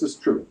not this is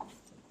true.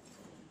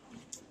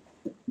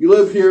 You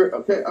live here,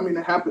 okay? I mean,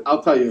 it happened.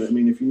 I'll tell you. I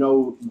mean, if you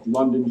know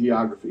London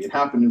geography, it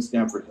happened in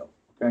Stamford Hill.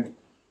 Okay,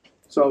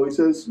 so he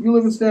says, "You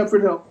live in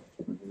Stamford Hill."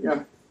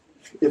 Yeah.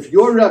 If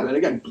your Rebbe, and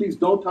again, please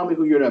don't tell me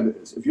who your Rebbe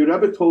is. If your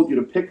Rebbe told you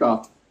to pick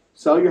up,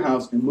 sell your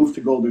house, and move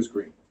to Golders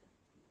Green,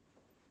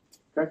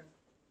 okay?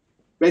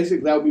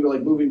 Basically, that would be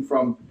like moving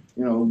from,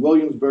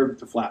 Williamsburg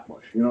to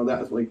Flatbush.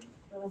 That's like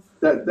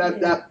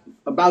that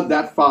about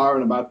that far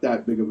and about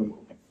that big of a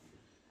move.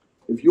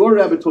 If your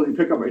Rebbe told you to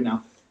pick up right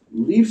now,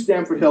 leave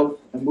Stamford Hill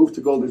and move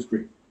to Golders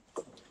Green,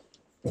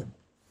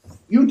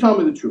 you tell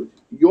me the truth.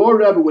 Your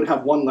Rebbe would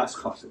have one less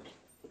chassid.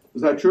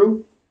 Is that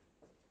true?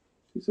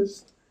 He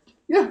says,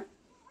 yeah.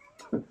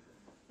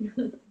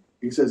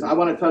 He says, I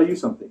want to tell you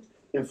something.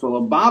 If a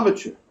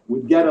Lubavitcher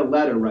would get a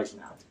letter right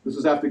now, this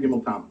is after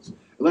Gimel Tammuz,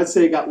 let's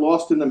say it got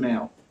lost in the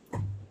mail,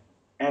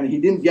 and he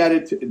didn't get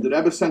it, the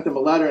Rebbe sent him a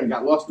letter and it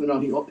got lost in the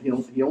mail,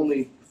 he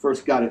only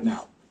first got it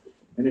now.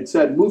 And it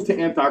said, move to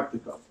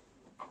Antarctica.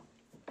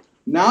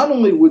 Not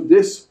only would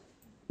this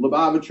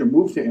Lubavitcher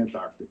move to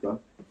Antarctica,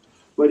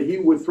 but he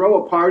would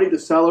throw a party to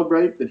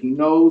celebrate that he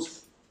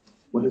knows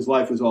what his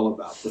life is all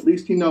about. At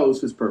least he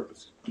knows his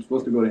purpose. He's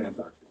supposed to go to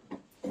Antarctica.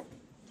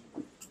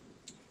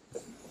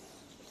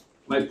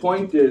 My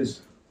point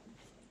is,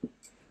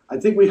 I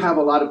think we have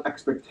a lot of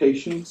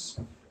expectations,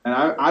 and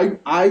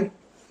I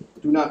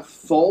do not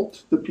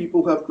fault the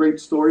people who have great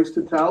stories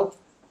to tell.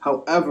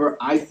 However,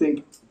 I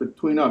think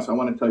between us, I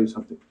want to tell you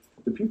something.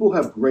 The people who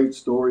have great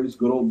stories,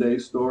 good old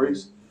days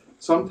stories,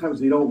 sometimes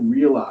they don't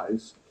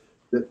realize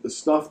that the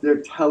stuff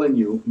they're telling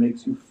you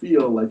makes you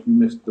feel like you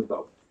missed the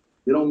boat.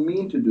 They don't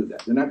mean to do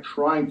that. They're not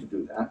trying to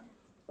do that.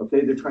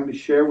 Okay, they're trying to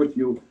share with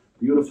you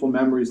beautiful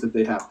memories that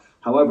they have.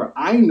 However,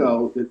 I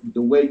know that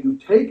the way you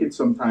take it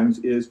sometimes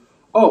is,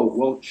 oh,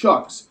 well,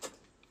 shucks,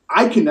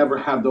 I can never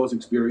have those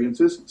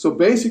experiences. So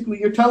basically,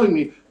 you're telling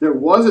me there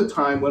was a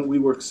time when we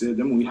were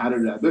Chassidim, we had a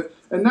Rebbe,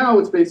 and now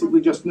it's basically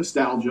just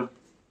nostalgia.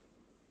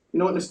 You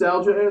know what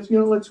nostalgia is?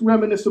 Let's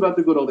reminisce about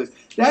the good old days.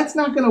 That's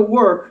not going to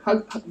work.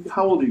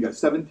 How old are you guys?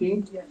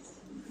 17? Yes.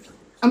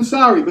 I'm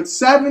sorry, but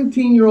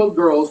 17-year-old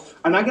girls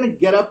are not going to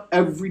get up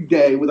every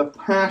day with a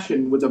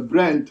passion, with a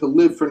brand to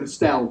live for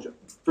nostalgia,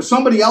 for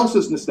somebody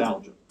else's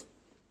nostalgia.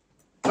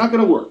 It's not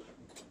going to work.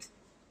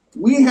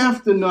 We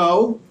have to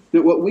know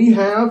that what we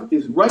have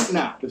is right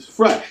now, is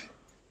fresh,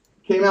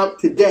 came out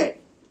today.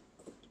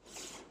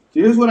 So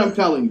here's what I'm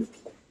telling you.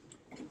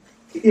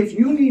 If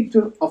you need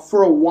to,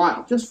 for a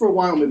while, just for a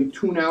while, maybe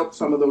tune out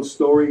some of those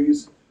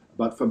stories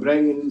about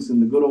Fabrengens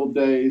and the good old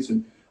days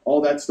and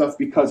all that stuff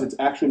because it's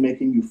actually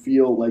making you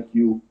feel like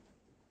you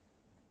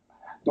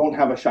don't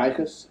have a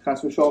shaykhus,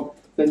 chas v'sholom,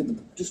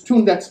 then just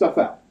tune that stuff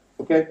out,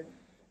 okay?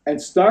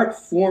 And start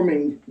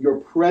forming your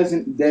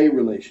present day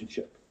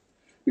relationship.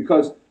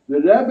 Because the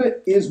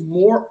Rebbe is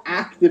more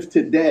active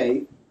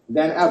today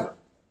than ever.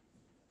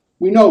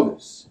 We know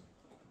this.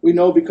 We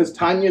know because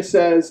Tanya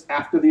says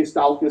after the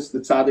Istalkus, the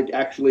tzaddik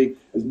actually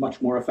is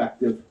much more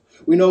effective.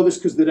 We know this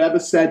because the Rebbe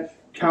said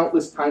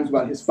countless times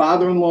about his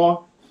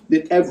father-in-law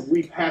that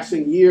every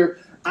passing year,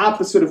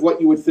 opposite of what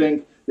you would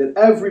think, that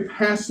every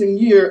passing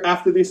year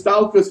after the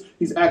Istalkus,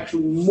 he's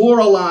actually more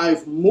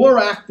alive, more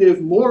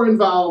active, more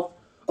involved.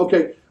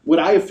 Okay, would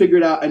I have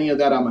figured out any of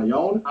that on my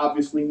own?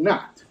 Obviously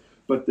not.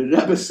 But the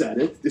Rebbe said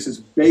it. This is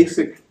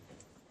basic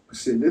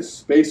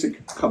Chassidus,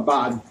 basic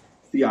Chabad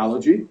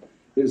theology,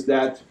 is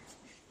that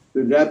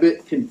the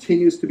Rebbe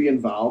continues to be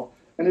involved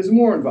and is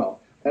more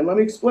involved. And let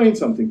me explain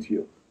something to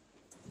you.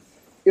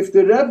 If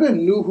the Rebbe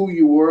knew who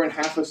you were in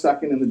half a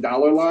second in the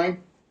dollar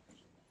line,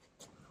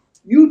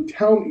 you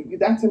tell me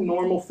that's a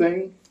normal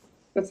thing.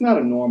 That's not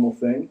a normal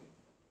thing.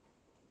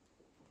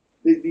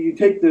 You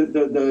take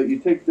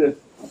the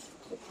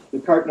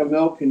carton of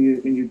milk and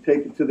you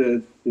take it to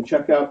the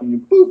checkout and you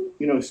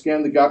boop,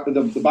 scan the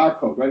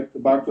barcode, right? The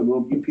barcode, the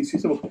little UPC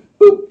symbol,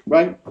 boop,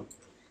 right?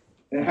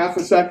 In half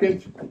a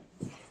second,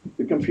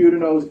 the computer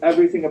knows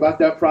everything about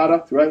that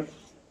product, right?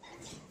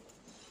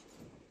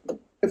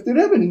 If the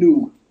Rebbe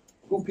knew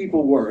who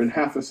people were in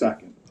half a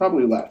second,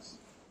 probably less.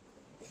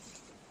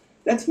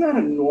 That's not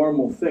a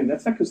normal thing.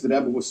 That's not because the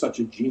Rebbe was such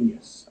a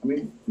genius. I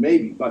mean,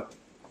 maybe, but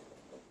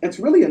it's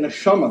really a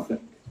neshama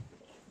thing.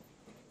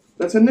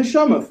 That's a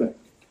neshama thing.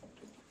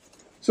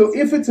 So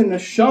if it's a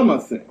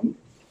neshama thing,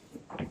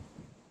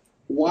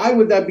 why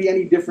would that be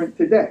any different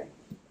today?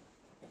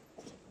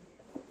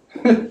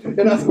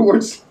 In other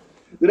words,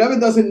 the Rebbe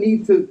doesn't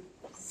need to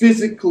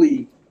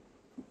physically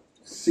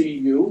see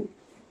you,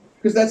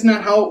 because that's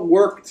not how it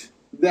worked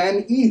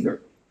then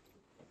either.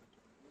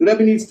 The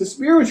Rebbe needs to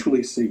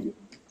spiritually see you.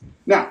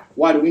 Now,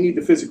 why do we need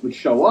to physically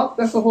show up?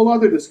 That's a whole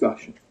other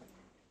discussion.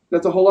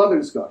 That's a whole other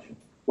discussion.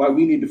 Why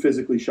we need to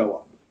physically show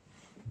up.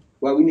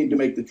 Why we need to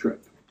make the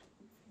trip.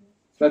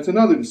 That's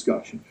another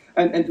discussion.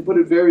 And to put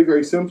it very,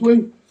 very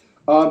simply,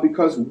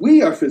 because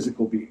we are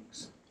physical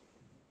beings.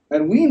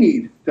 And we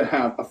need to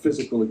have a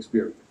physical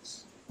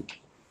experience.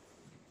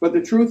 But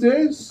the truth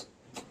is,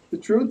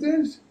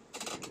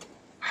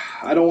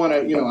 I don't want to,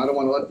 I don't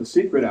want to let the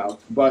secret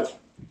out, but,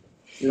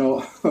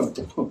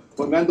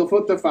 when Mendel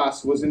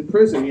Futterfass was in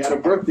prison, he had a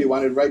birthday, he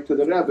wanted to write to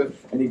the Rebbe,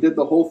 and he did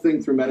the whole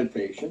thing through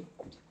meditation.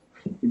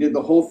 He did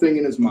the whole thing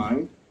in his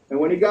mind. And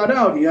when he got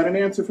out, he had an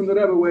answer from the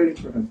Rebbe waiting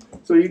for him.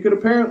 So you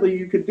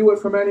could do it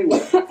from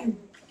anywhere.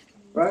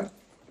 Right?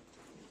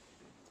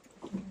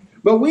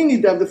 But we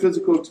need to have the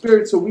physical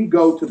experience, so we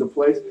go to the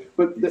place.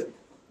 But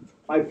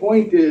my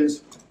point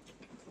is,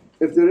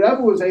 if the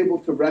Rebbe was able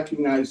to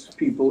recognize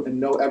people and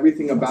know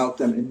everything about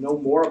them and know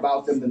more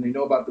about them than they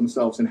know about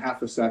themselves in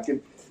half a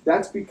second,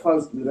 that's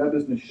because the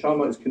Rebbe's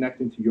neshama is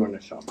connecting to your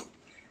neshama.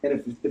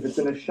 And if it's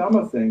a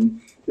neshama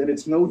thing, then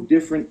it's no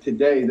different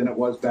today than it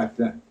was back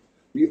then.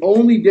 The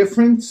only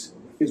difference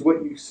is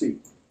what you see.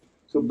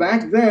 So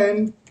back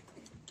then,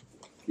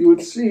 you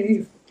would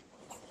see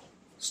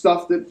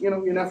stuff that, your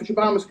Nefesh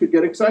Abamis could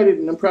get excited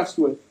and impressed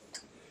with.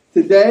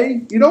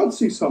 Today, you don't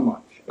see so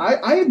much.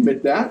 I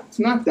admit that. It's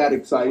not that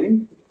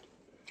exciting.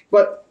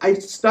 But I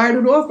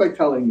started off by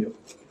telling you,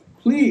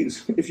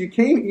 please, if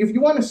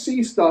you want to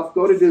see stuff,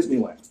 go to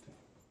Disneyland.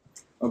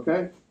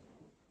 Okay?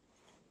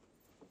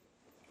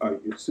 All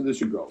right, so this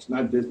is your girls,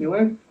 not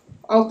Disneyland.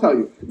 I'll tell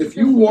you, if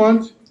you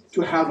want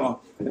to have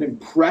an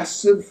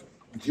impressive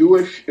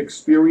Jewish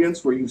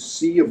experience where you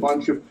see a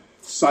bunch of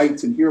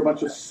sights and hear a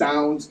bunch of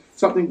sounds,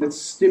 something that's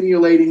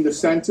stimulating the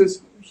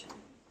senses,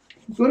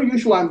 go to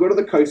Yerushalayim, go to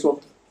the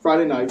Kaisel,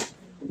 Friday night,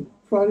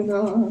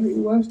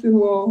 Western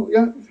Wall,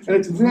 yeah, and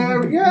it's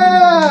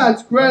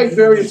it's great,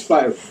 very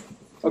inspiring.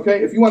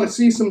 Okay, if you want to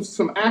see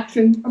some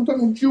action, I'm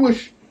talking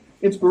Jewish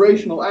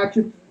inspirational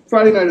action,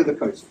 Friday night at the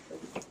Kaisel.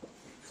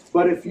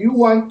 But if you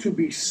want to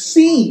be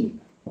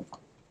seen,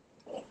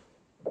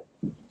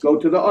 go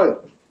to the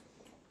oil.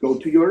 Go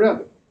to your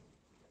Rebbe.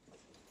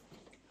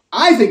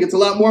 I think it's a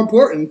lot more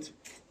important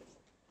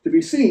to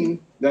be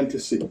seen than to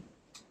see.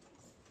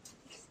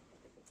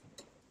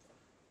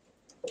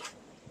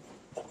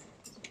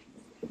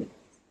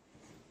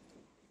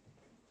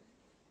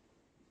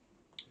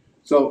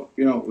 So,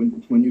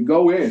 when you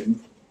go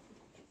in,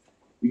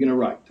 you're going to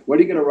write. What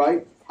are you going to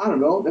write? I don't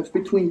know. That's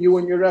between you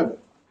and your Rebbe.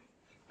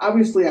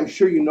 Obviously, I'm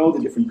sure you know the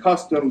different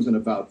customs and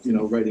about,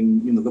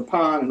 writing, the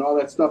pon and all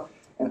that stuff.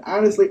 And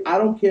honestly, I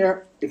don't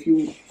care if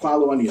you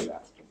follow any of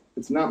that.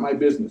 It's not my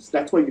business.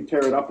 That's why you tear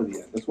it up at the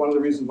end. That's one of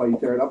the reasons why you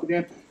tear it up at the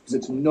end, because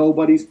it's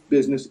nobody's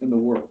business in the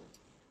world,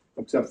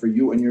 except for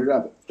you and your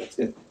Rebbe. That's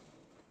it.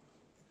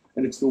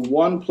 And it's the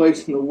one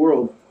place in the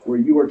world where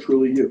you are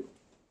truly you.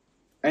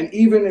 And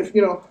even if,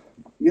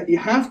 you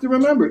have to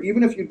remember,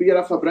 even if you'd be at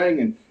a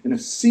Fabrengen in a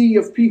sea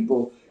of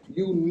people,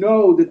 you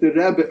know that the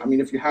Rebbe,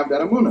 if you have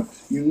that amunah,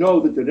 you know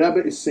that the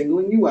Rebbe is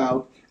singling you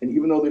out, and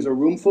even though there's a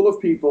room full of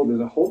people, there's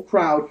a whole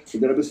crowd, the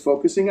Rebbe is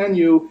focusing on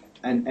you,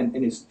 and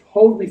is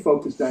totally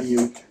focused on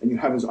you, and you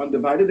have his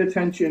undivided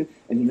attention,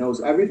 and he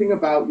knows everything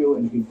about you,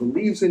 and he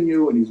believes in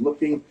you, and he's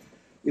looking,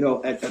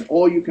 at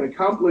all you can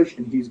accomplish,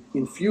 and he's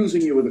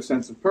infusing you with a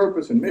sense of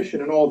purpose and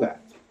mission and all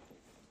that.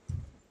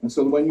 And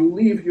so when you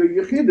leave your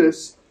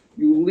Yechidus,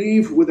 you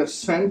leave with a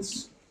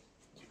sense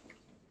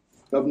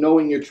of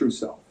knowing your true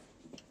self.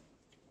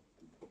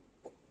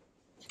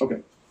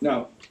 Okay,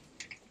 now,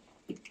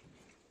 you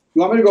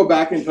want me to go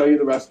back and tell you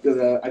the rest of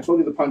I told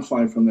you the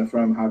punchline from the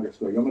Ephraim Hager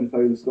story. You want me to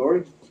tell you the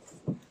story?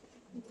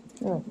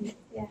 Yeah. Can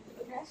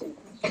I ask you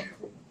a question?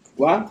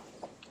 What?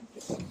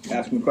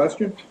 Ask me a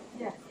question?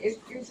 Yeah, if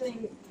you're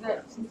saying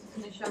that since it's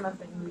an neshama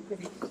thing, we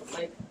could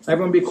like...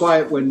 Everyone be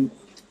quiet when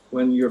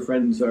your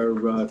friends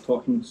are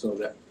talking so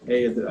that,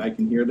 that I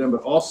can hear them,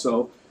 but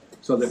also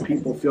so that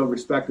people feel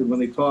respected when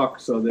they talk,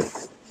 so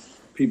that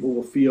people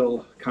will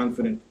feel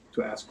confident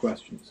to ask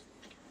questions.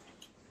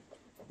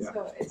 Yeah.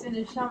 So it's an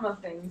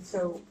neshama thing,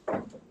 so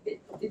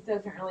it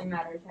doesn't really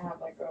matter to have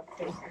like a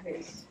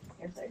face-to-face,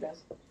 yes I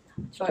guess.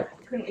 But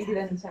couldn't we do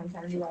that in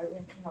 770? Why do we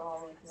have to go all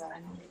the way to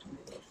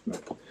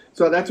that? Right.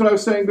 So that's what I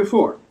was saying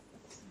before.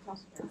 It's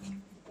also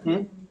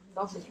traveling. It's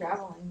also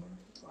traveling.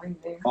 Going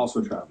there.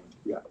 Also traveling,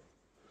 yeah.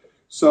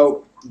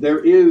 So there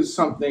is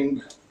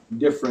something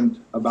different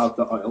about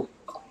the oil.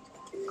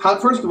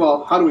 First of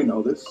all, how do we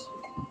know this?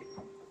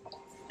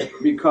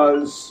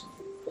 Because,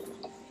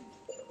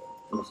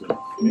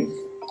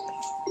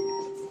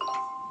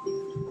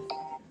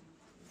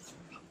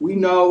 we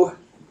know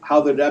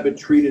how the Rebbe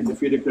treated the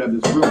Frierdiker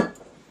Rebbe's room.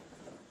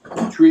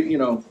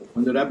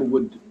 When the Rebbe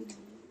would,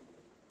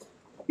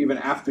 even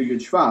after Yud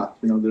Shvat,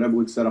 the Rebbe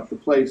would set up the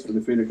place for the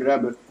Frierdiker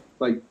Rebbe,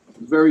 like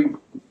very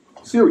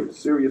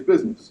serious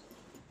business.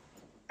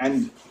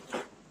 And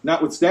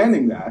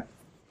notwithstanding that,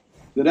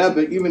 the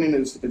Rebbe, even in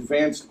his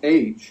advanced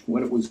age,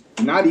 when it was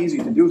not easy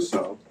to do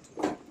so,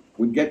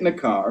 would get in a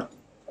car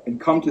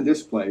and come to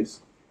this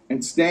place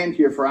and stand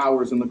here for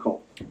hours in the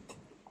cold.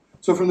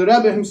 So from the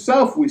Rebbe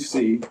himself, we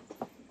see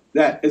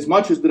that as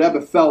much as the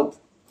Rebbe felt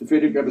the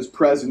Frierdiker Rebbe's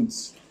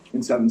presence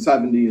in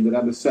 770, and the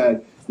Rebbe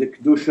said that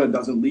Kedusha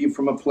doesn't leave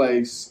from a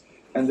place,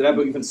 and the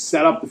Rebbe even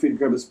set up the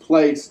Frierdiker Rebbe's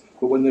place,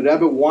 but when the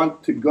Rebbe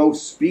wanted to go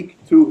speak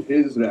to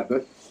his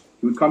Rebbe,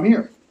 he would come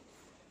here.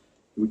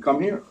 He would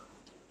come here.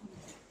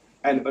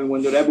 And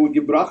when the Rebbe would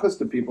give brachas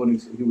to people,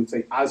 and he would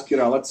say, Azkir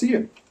al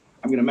Atzion.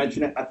 I'm going to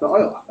mention it at the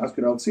oil.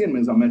 Azkir al Atzion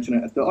means I'll mention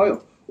it at the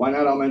oil. Why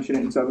not I'll mention it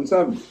in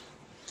 770?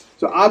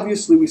 So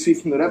obviously we see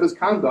from the Rebbe's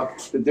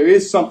conduct that there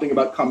is something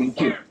about coming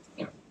here.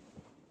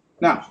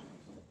 Now,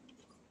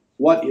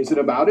 what is it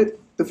about it?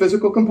 The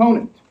physical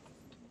component.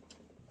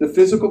 The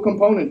physical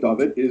component of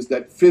it is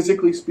that,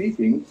 physically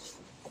speaking,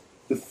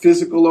 the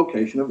physical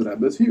location of the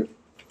Rebbe is here.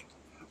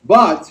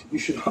 But you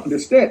should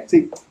understand,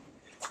 see,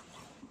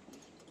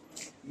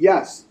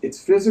 yes,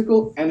 it's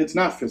physical and it's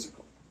not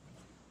physical.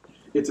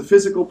 It's a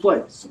physical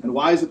place. And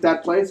why is it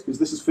that place? Because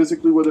this is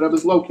physically where the Rebbe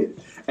is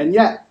located. And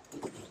yet,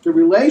 the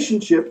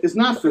relationship is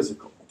not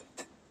physical.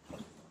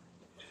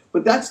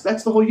 But that's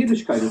the whole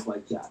Yiddishkeit is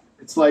like that.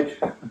 It's like,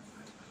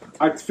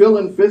 are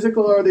tefillin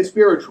physical or are they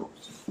spiritual?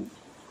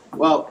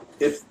 Well,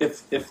 if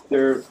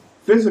they're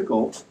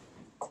physical,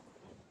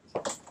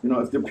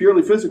 if they're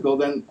purely physical,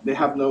 then they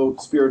have no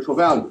spiritual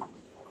value.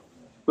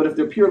 But if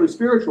they're purely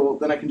spiritual,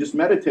 then I can just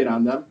meditate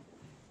on them,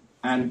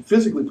 and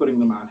physically putting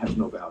them on has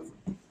no value.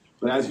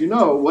 But as you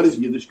know, what is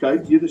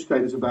Yiddishkeit?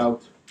 Yiddishkeit is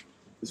about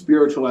the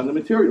spiritual and the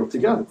material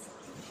together.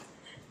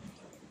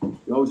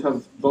 You always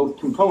have both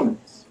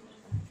components.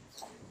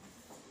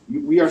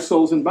 We are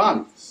souls and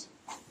bodies.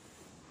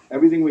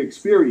 Everything we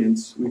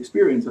experience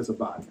as a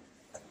body.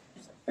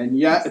 And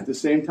yet, at the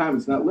same time,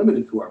 it's not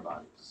limited to our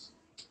bodies.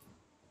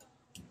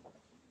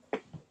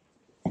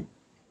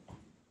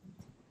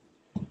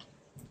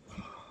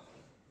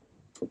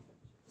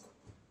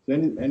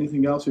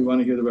 Anything else, or you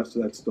want to hear the rest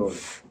of that story?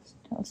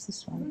 Tell us the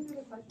story.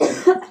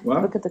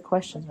 What? Look at the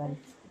questions, man.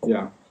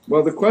 Yeah.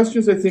 Well, the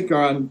questions, I think,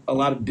 are on a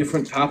lot of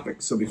different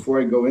topics. So before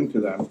I go into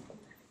them,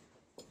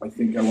 I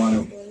think I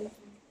want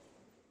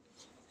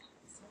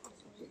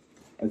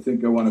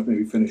to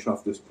maybe finish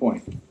off this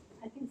point.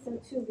 I think so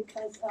too,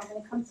 because when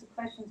it comes to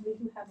questions, we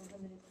do have a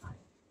limited time.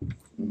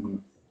 Mm-hmm.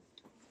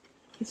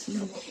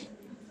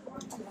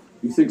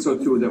 You think so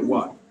too? That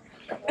what?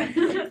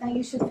 Now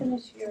you should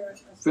finish your.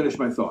 Finish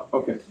my thought.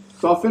 Okay.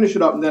 So I'll finish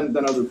it up and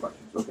then I'll do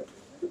questions. Okay.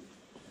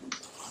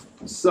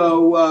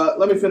 So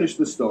let me finish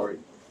the story.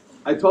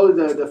 I told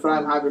you the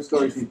Ephraim Hager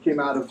story. He came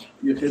out of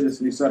Yechidus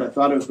and he said, I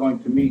thought I was going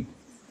to meet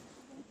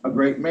a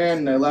great man,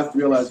 and I left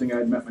realizing I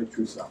had met my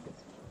true self.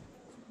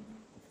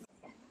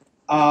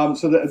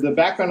 So the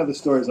background of the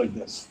story is like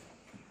this.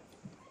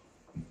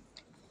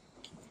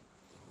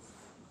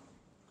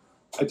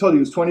 I told you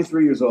he was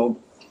 23 years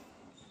old.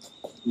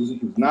 He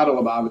was not a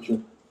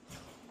Lubavitcher.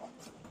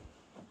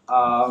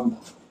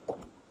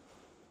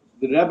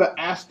 The Rebbe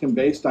asked him,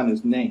 based on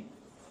his name,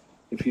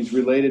 if he's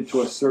related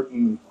to a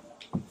certain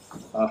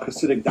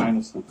Hasidic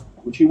dynasty,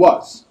 which he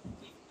was.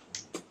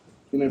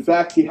 And in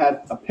fact, he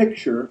had a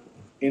picture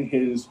in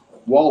his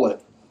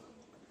wallet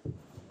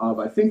of,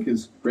 I think,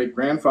 his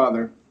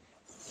great-grandfather,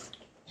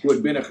 who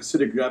had been a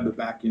Hasidic Rebbe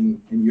back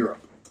in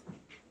Europe.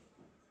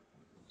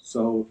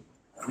 So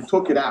he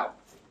took it out.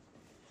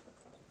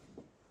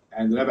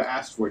 And the Rebbe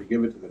asked for it, he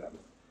gave it to the Rebbe.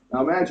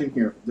 Now imagine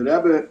here, the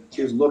Rebbe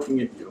is looking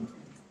at you,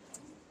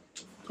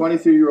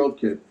 23-year-old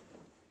kid,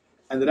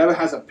 and the Rebbe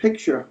has a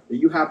picture that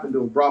you happen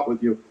to have brought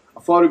with you, a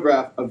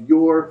photograph of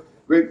your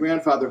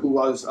great-grandfather who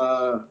was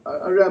a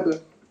Rebbe.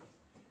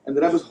 And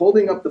the Rebbe's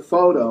holding up the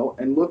photo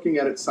and looking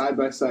at it side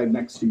by side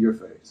next to your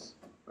face,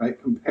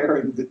 right?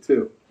 Comparing the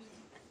two.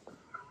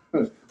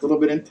 A little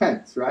bit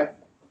intense, right?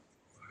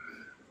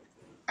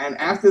 And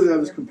after the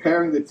Rebbe's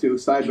comparing the two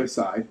side by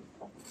side,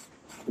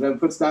 the Rebbe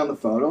puts down the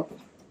photo.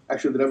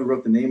 Actually, the Rebbe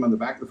wrote the name on the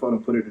back of the photo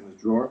and put it in his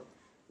drawer.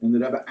 And the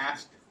Rebbe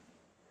asked,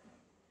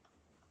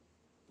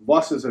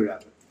 "Was is a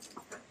Rebbe?"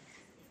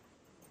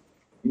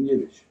 In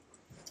Yiddish.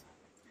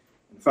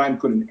 And Ephraim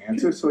couldn't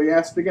answer, so he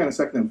asked again a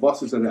second time,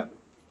 "Was is a Rebbe?"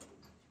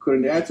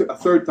 Couldn't answer. A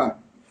third time,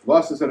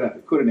 "Was is a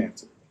Rebbe?" Couldn't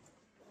answer.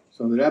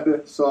 So the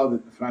Rebbe saw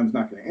that Ephraim's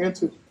not going to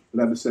answer.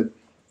 The Rebbe said,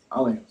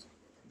 "I'll answer."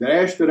 The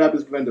erste Rebbe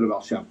is given to the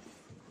Baal Shem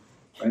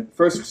Tov. Right? The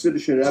first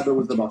Hasidic Rebbe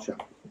was the Baal Shem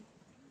Tov.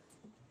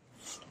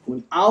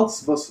 Und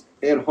als was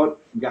hat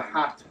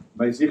gehabt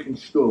bei sich in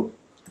Stub,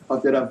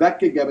 hat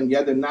weggegeben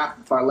jede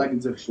Nacht verlegen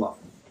sich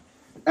schlafen.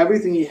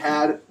 Everything he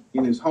had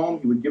in his home,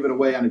 he would give it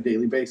away on a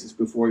daily basis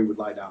before he would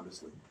lie down to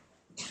sleep.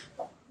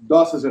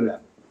 Das is a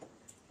Rebbe.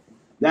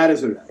 That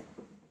is a Rebbe.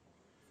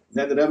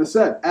 Then the Rebbe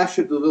said,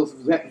 Asher du willst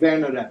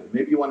werden a Rebbe.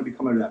 Maybe you want to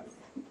become a Rebbe.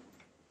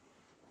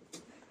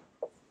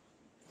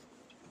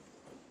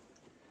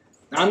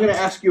 Now I'm going to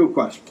ask you a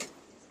question.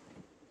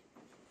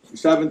 You're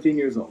 17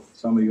 years old.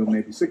 Some of you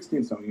may be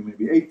 16, some of you may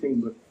be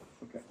 18, but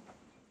okay.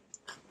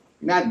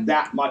 You're not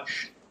that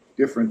much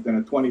different than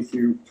a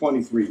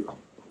 23-year-old.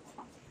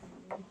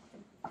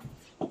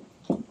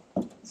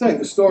 Saying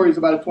the story is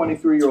about a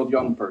 23-year-old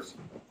young person.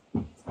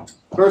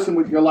 Person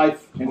with your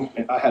life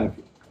ahead of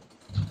you.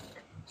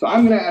 So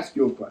I'm going to ask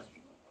you a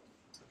question.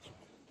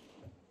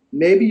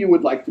 Maybe you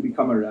would like to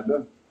become a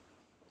Rebbe.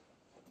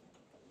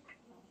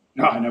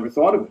 No, I never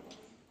thought of it.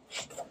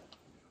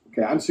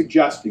 Okay, I'm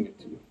suggesting it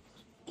to you.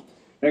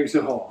 And you say,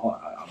 oh,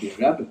 I'll be a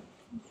Rebbe.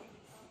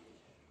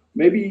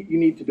 Maybe you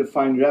need to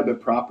define Rebbe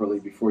properly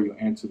before you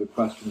answer the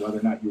question whether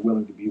or not you're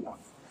willing to be one.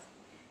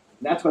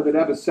 And that's why the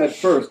Rebbe said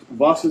first,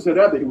 was is a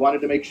Rebbe. He wanted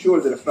to make sure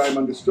that Ephraim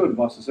understood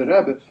was is a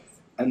Rebbe,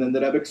 and then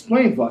the Rebbe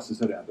explained was is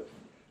a Rebbe.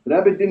 The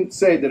Rebbe didn't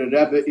say that a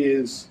Rebbe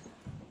is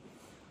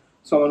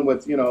someone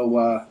with, he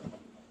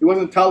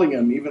wasn't telling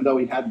him, even though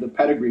he had the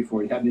pedigree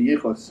for it, he had the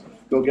yichus,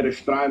 go get a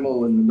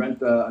shtreimel and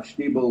rent a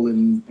shtibel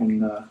in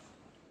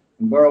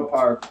Borough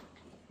Park,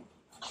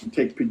 and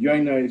take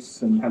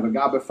pidyonos and have a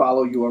gabba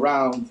follow you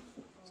around.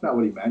 That's not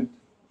what he meant.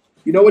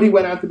 You know what he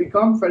went on to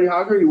become, Freddie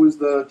Hager? He was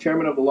the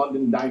chairman of the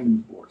London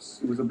Diamond Bourse.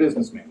 He was a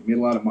businessman. He made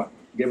a lot of money.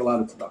 He gave a lot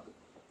of tzedakah.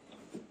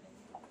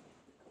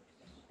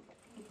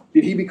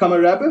 Did he become a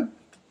Rebbe?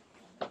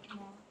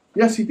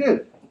 Yes, he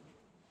did.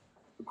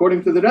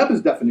 According to the Rebbe's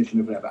definition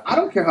of Rebbe. I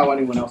don't care how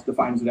anyone else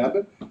defines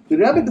Rebbe. The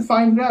Rebbe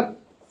defined Rebbe.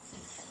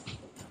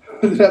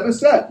 The Rebbe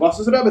said, "Was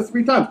is Rebbe?"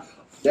 3 times.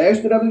 The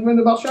Rebbe given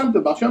the Baal Shem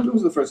Tov. Baal Shem Tov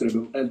was the first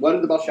Rebbe. And what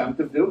did the Baal Shem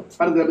Tov do?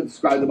 How did the Rebbe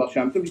describe the Baal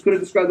Shem Tov? He could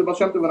have described the Baal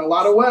Shem Tov in a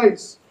lot of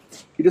ways.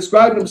 He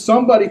described him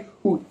somebody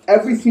who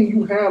everything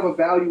you have of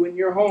value in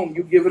your home,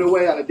 you give it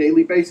away on a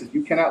daily basis.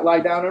 You cannot lie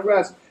down and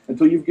rest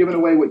until you've given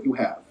away what you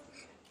have.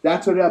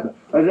 That's a Rebbe.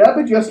 A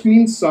Rebbe just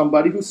means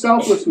somebody who's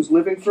selfless, who's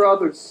living for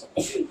others.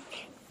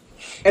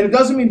 And it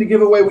doesn't mean to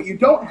give away what you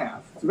don't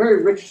have. It's a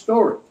very rich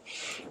story.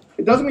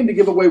 It doesn't mean to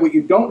give away what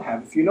you don't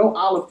have. If you know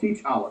Aleph,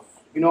 teach Aleph.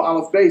 If you know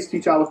Aleph base,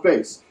 teach Aleph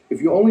base.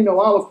 If you only know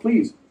Aleph,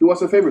 please do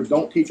us a favor.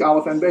 Don't teach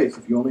Aleph and base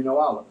if you only know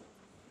Aleph.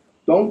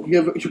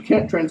 You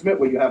can't transmit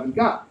what you haven't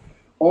got.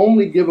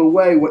 Only give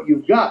away what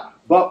you've got.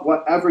 But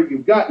whatever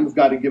you've got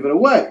to give it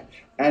away.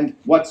 And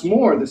what's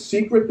more, the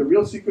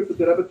real secret that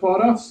the Rebbe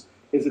taught us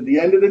is at the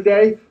end of the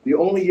day, the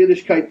only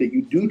Yiddishkeit that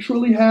you do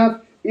truly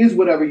have is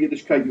whatever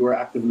Yiddishkeit you are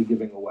actively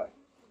giving away.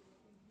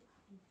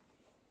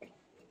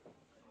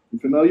 You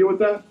familiar with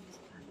that?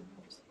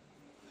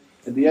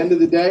 At the end of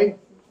the day,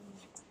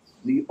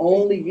 the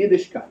only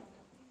Yiddishkeit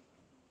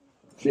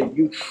that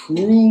you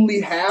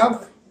truly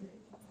have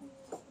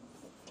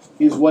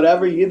is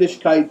whatever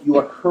Yiddishkeit you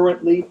are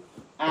currently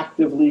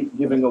actively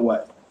giving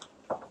away.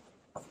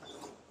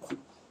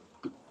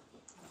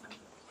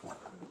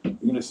 You're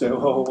going to say,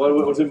 oh,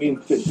 what does it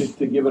mean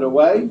to give it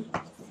away?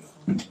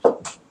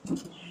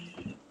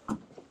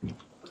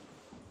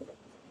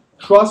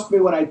 Trust me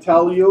when I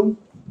tell you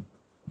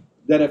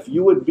that if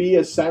you would be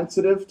as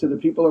sensitive to the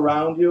people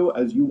around you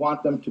as you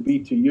want them to be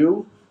to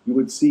you, you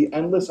would see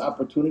endless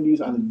opportunities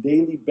on a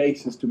daily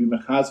basis to be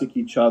mechazik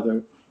each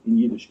other in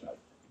Yiddishkeit.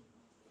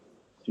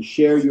 To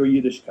share your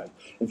Yiddishkeit.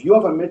 If you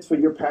have a mitzvah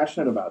you're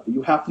passionate about, that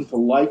you happen to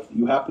like, that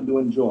you happen to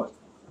enjoy,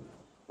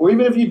 or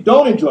even if you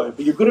don't enjoy it,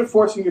 but you're good at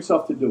forcing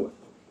yourself to do it,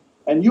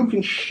 and you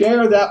can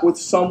share that with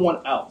someone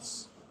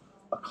else,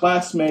 a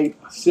classmate,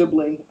 a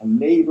sibling, a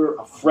neighbor,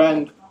 a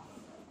friend,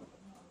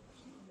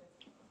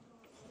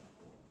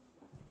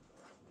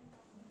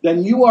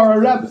 then you are a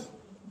Rebbe.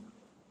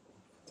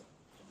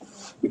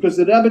 Because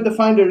the Rebbe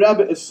defined a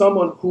Rebbe as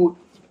someone who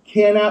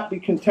cannot be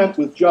content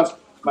with just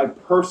my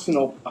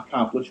personal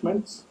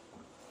accomplishments.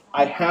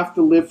 I have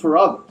to live for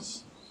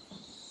others.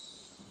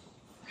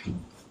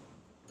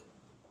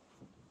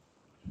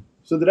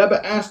 So the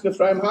Rebbe asked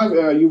Ephraim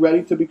Hager, are you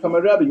ready to become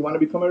a Rebbe? You want to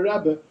become a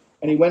Rebbe?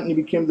 And he went and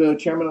he became the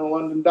chairman of the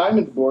London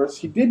Diamond Bourse.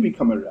 He did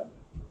become a Rebbe.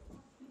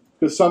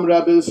 Because some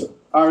Rebbes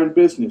are in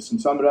business,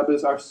 and some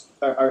Rebbes are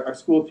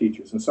school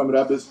teachers, and some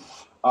Rebbes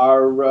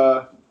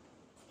are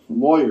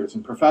lawyers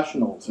and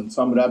professionals, and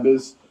some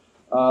Rebbes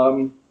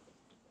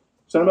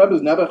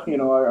never,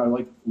 are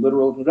like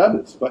literal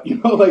Rebbes, but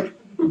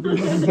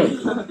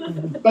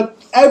but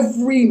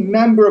every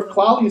member of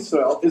Klal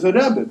Yisrael is a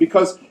Rebbe,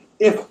 because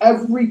if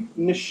every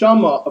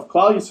neshama of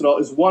Klal Yisrael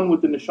is one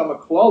with the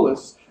neshama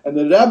Klolis, and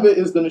the Rebbe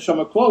is the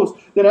neshama Klolis,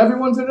 then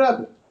everyone's a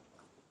Rebbe.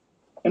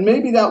 And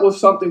maybe that was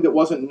something that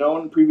wasn't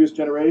known in previous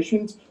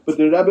generations, but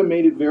the Rebbe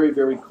made it very,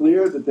 very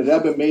clear that the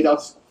Rebbe made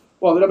us,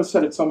 the Rebbe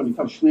said it so many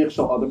times, Shliach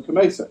Shel Adam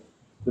K'meiseh.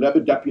 The Rebbe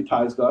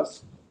deputized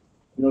us.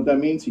 You know what that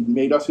means? He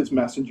made us his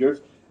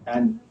messengers,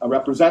 and a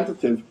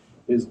representative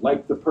is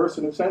like the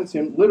person who sends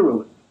him,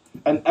 literally.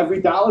 And every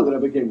dollar the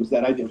Rebbe gave was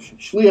that idea,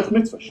 Shliach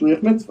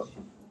Mitzvah.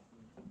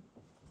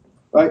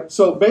 Right?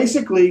 So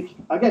basically,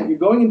 again, you're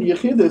going into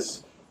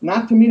Yechidus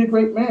not to meet a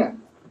great man.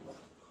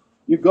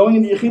 You're going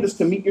into Yechidus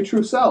to meet your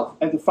true self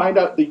and to find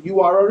out that you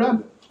are a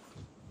Rebbe.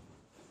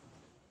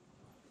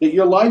 That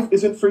your life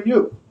isn't for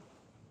you.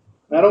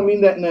 And I don't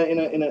mean that in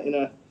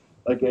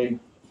a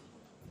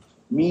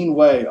mean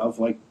way of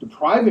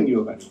depriving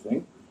you of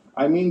anything.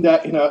 I mean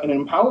that in an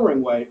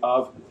empowering way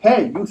of,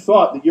 hey, you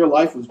thought that your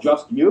life was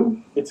just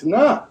you? It's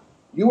not.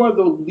 You are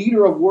the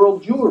leader of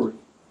world Jewry.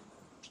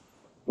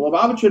 The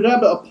Lubavitcher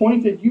Rebbe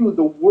appointed you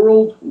the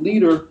world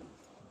leader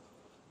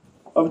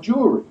of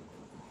Jewry.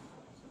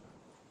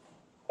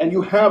 And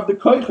you have the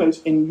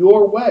koiches in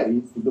your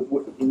way,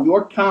 in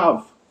your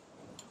kav,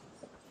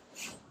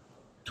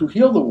 to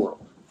heal the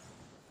world.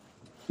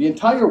 The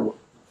entire world.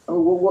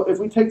 If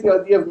we take the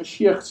idea of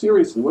Mashiach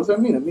seriously, what does that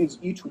mean? It means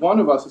each one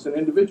of us as an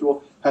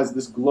individual has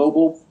this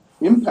global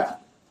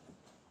impact,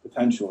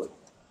 potentially.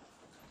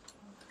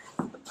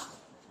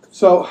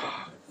 So,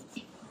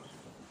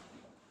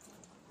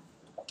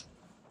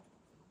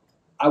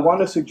 I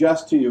want to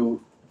suggest to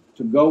you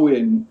to go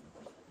in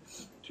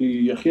to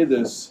your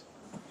Yechidus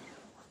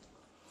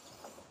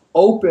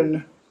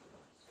open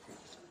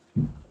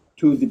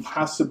to the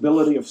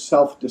possibility of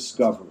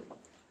self-discovery.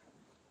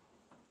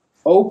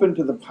 Open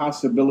to the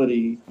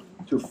possibility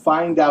to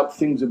find out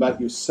things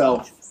about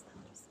yourself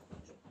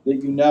that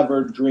you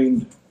never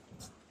dreamed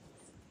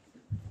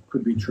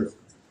could be true.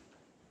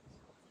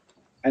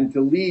 And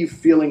to leave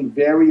feeling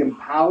very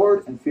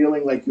empowered and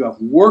feeling like you have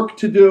work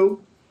to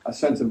do, a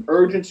sense of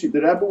urgency.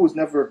 The Rebbe was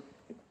never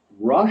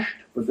rushed,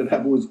 but the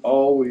Rebbe was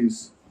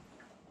always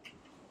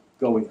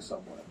going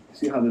somewhere. You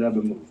see how the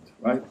Rebbe moved,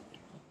 right?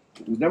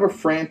 It was never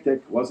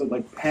frantic, it wasn't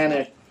like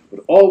panic, but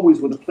always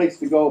with a place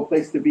to go, a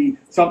place to be,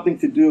 something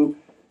to do.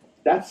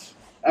 That's,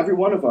 every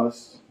one of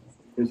us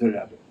is a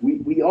Rebbe.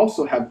 We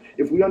also have,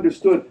 if we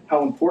understood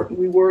how important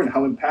we were and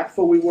how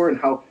impactful we were and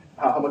how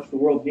much the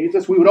world needs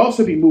us, we would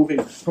also be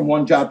moving from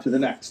one job to the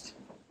next.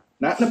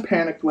 Not in a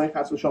panicked way,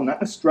 not in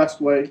a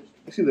stressed way.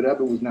 You see, the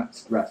Rebbe was not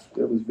stressed.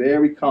 It was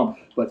very calm,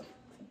 but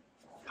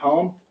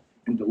calm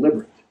and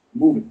deliberate,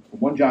 moving from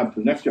one job to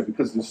the next job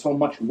because there's so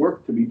much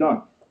work to be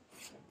done.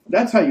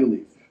 That's how you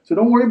leave. So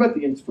don't worry about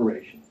the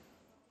inspiration.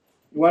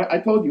 I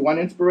told you, you want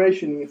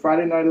inspiration,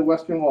 Friday night at the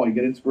Western Wall, you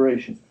get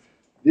inspiration.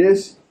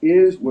 This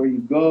is where you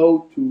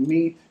go to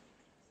meet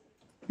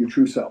your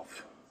true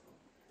self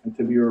and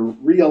to be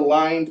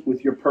realigned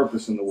with your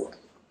purpose in the world.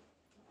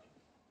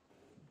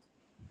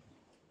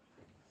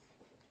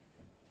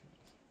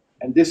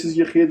 And this is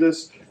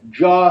Yechidus,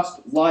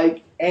 just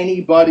like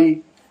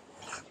anybody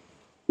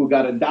who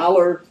got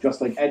 $1,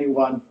 just like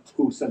anyone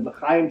who said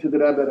l'chaim to the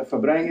Rebbe at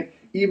Fabrengen,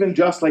 even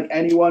just like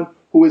anyone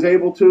who was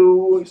able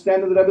to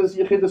stand in the Rebbe's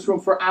Yechidus room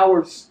for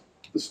hours.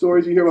 The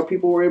stories you hear about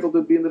people who were able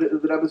to be in the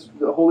Rebbe's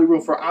holy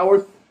room for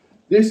hours,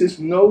 this is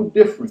no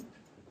different.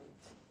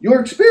 Your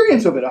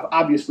experience of it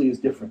obviously is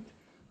different,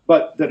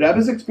 but the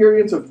Rebbe's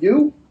experience of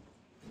you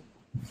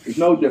is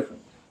no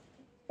different.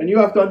 And you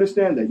have to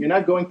understand that. You're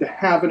not going to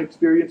have an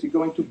experience, you're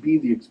going to be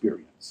the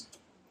experience.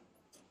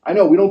 I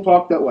know, we don't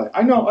talk that way.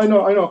 I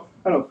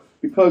know.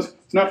 Because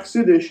it's not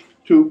Chassidish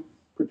to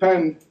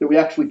pretend that we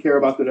actually care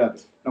about the Rebbe.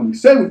 And we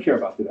say we care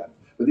about the Rebbe.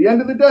 But at the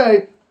end of the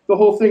day, the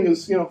whole thing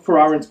is, for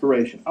our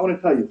inspiration. I want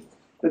to tell you,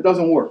 that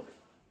doesn't work.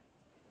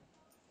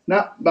 It's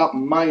not about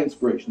my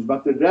inspiration. It's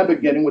about the Rebbe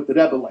getting what the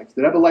Rebbe likes.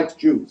 The Rebbe likes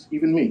Jews,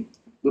 even me,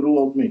 little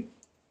old me.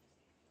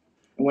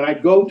 And when I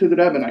go to the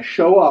Rebbe and I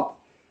show up,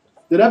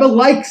 the Rebbe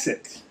likes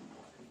it.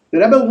 The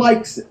Rebbe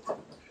likes it.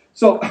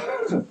 So,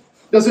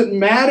 does it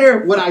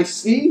matter what I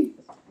see?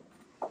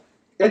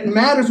 It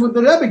matters what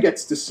the Rebbe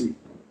gets to see.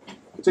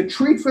 It's a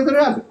treat for the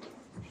Rebbe.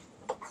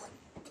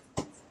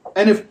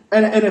 And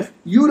if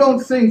you don't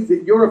think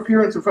that your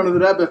appearance in front of the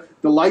Rebbe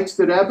delights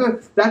the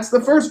Rebbe, that's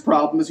the first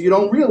problem, is you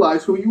don't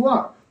realize who you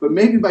are. But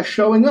maybe by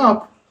showing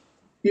up,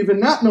 even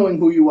not knowing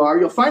who you are,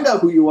 you'll find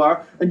out who you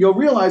are, and you'll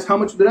realize how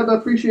much the Rebbe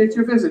appreciates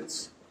your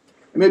visits.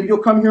 And maybe you'll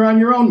come here on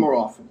your own more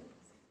often.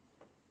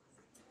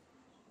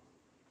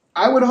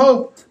 I would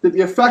hope that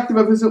the effect of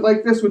a visit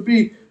like this would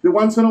be that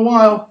once in a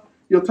while,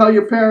 you'll tell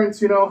your parents,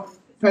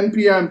 10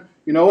 p.m.,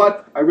 you know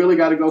what, I really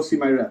got to go see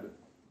my Rebbe.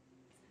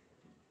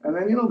 And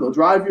then, they'll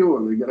drive you,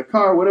 or they get a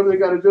car, whatever they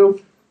got to do,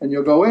 and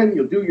you'll go in,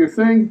 you'll do your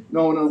thing,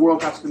 no one in the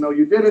world has to know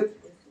you did it.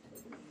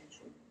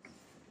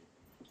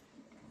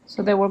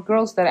 So there were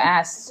girls that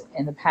asked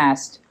in the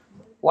past,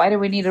 why do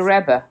we need a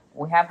Rebbe?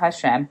 We have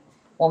Hashem.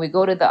 When we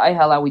go to the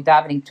Eihel, are we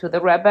davening to the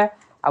Rebbe?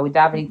 Are we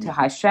davening to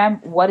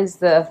Hashem? What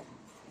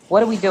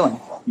are we doing?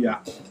 Yeah.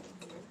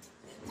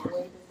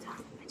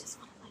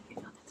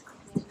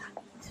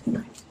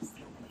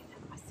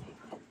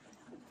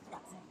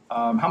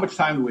 How much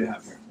time do we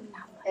have here?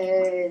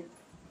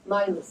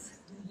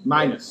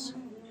 Minus.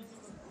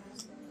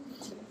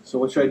 So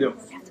what should I do?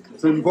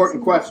 It's an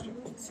important question.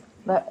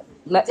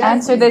 Let's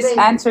answer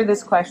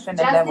this question, and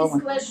then we'll. Just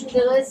this question,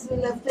 the rest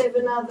will have to have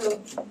another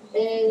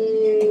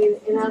meeting.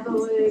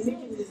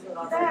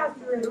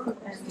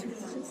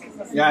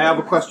 Yeah, I have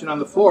a question on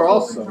the floor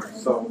also.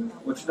 So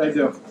what should I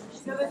do?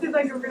 So this is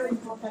like a really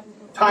small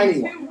technical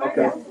Tiny one.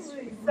 Okay.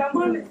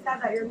 Someone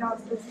said that you're not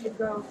supposed to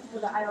go to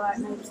the aisle at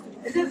night.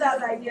 Is it that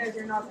the idea is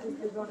you're not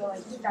supposed to go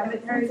to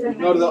cemeteries at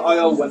night? Go to the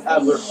aisle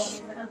whenever.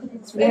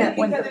 Yeah,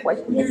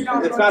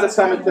 It's not a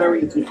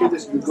cemetery. It's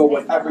Yechidus. You go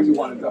whenever you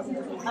want to go.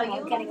 Are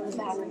you getting the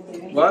back?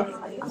 What?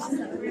 I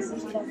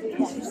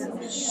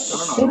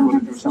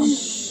don't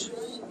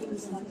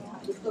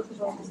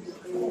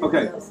know.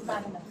 Okay.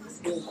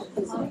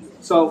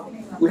 So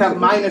we have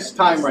minus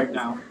time right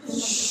now.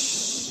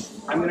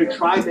 I'm going to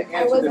try to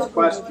answer this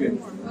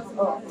question.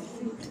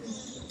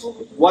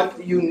 What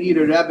do you need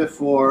a Rebbe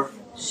for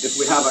if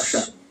we have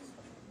Hashem?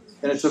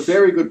 And it's a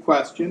very good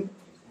question,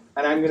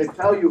 and I'm going to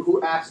tell you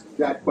who asked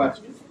that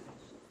question.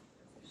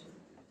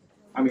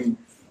 I mean,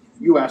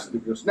 you asked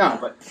it just now,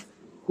 but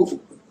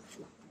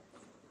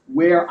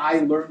where I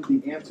learned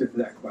the answer to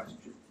that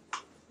question.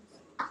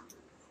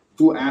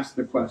 Who asked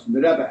the question? The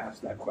Rebbe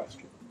asked that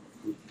question.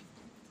 The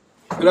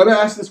Rebbe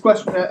asked this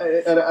question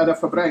at a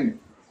Fabrengen.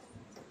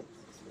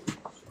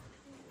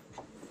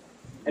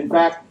 In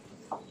fact,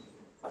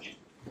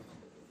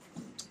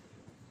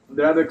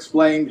 The Rebbe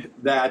explained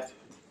that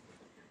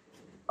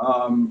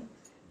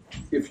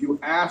if you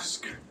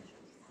ask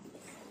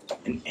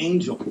an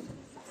angel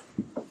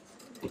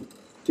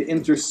to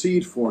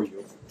intercede for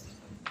you,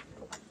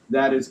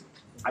 that is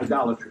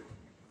idolatry.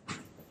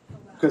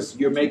 Because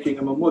you're making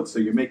a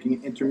mamutza, you're making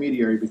an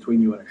intermediary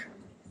between you and Hashem.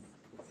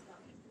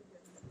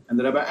 And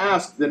the Rebbe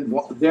asked, then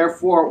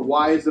therefore,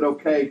 why is it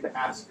okay to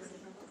ask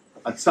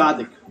a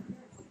tzaddik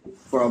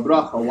for a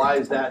bracha? Why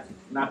is that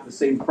not the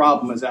same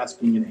problem as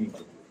asking an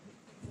angel?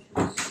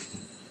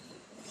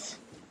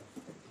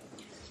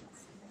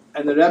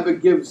 And the Rebbe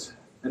gives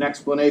an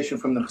explanation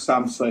from the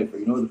Chassam Sofer.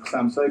 You know who the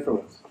Chassam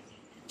Sofer was?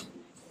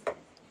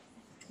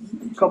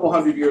 A couple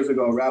hundred years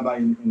ago, a rabbi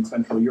in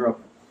Central Europe.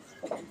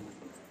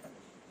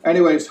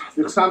 Anyways,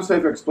 the Chassam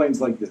Sofer explains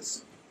like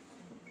this.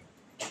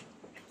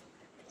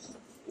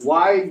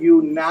 Why are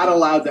you not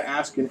allowed to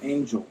ask an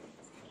angel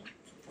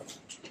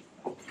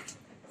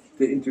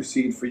to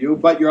intercede for you,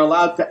 but you're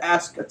allowed to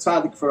ask a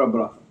tzaddik for a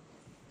bracha?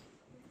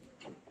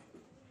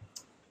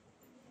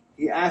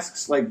 He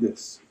asks like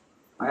this.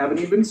 I have an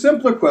even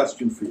simpler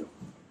question for you.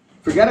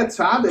 Forget a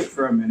tzaddik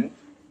for a minute.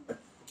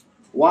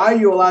 Why are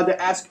you allowed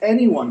to ask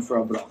anyone for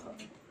a bracha?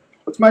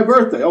 It's my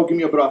birthday. Oh, give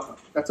me a bracha.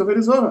 That's a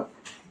avodah zarah.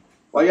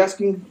 Why are you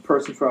asking a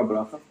person for a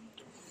bracha?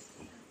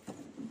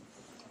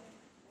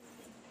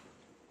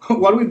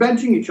 What are we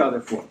benching each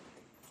other for?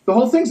 The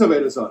whole thing's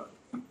avodah zarah.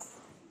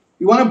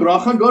 You want a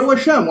bracha? Go to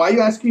Hashem. Why are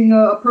you asking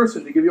a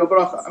person to give you a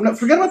bracha?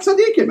 Forget about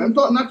tzaddikim. I'm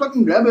not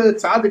talking Rebbe,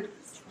 tzaddik.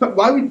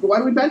 Why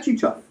do we bench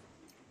each other?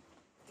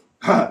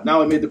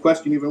 Now I made the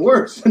question even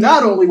worse.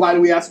 Not only why do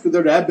we ask for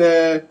the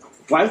Rebbe,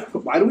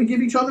 why do we give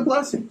each other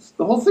blessings?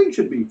 The whole thing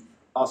should be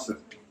awesome.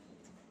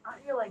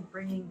 Aren't you like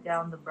bringing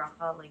down the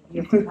bracha? Like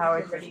you have the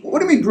power to.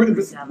 What do you mean?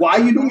 Why are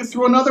you doing it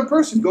through another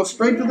person? Go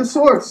straight to the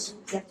source.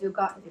 You have to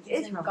go, if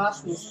it's from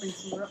Gashmi, bring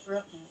some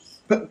roughness.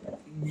 But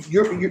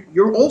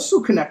you're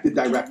also connected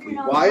directly.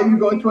 Why are you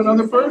going to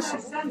another person?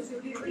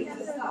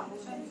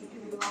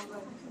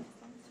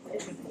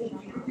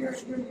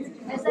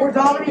 We're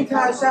dominating to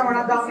Hashem, we're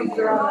not dominating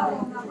to Rabbi.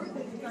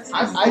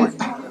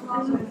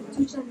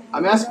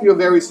 I'm asking you a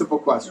very simple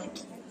question.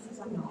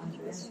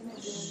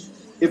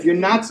 If you're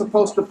not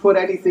supposed to put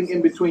anything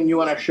in between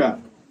you and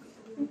Hashem,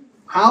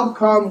 how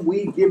come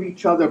we give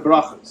each other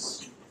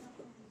brachas?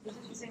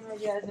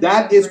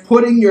 That is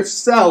putting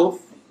yourself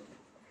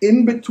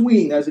in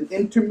between as an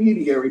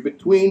intermediary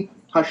between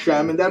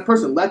Hashem and that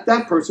person. Let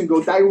that person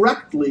go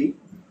directly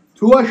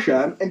to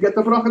Hashem and get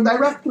the bracha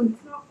directly.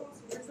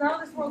 It's not how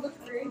this world was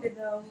created,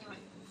 though.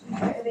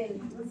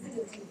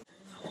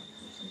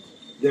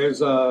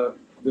 There's a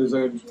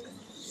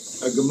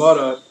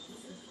Gemara,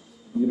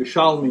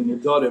 Yerushalmi,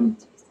 Nedarim,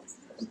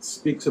 it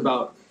speaks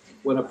about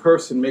when a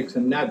person makes a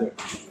neder.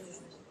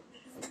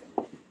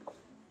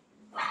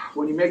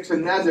 When he makes a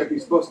neder,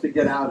 he's supposed to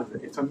get out of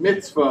it. It's a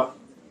mitzvah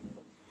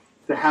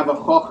to have a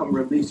chacham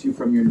release you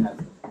from your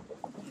neder.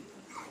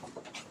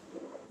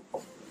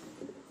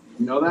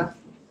 You know that?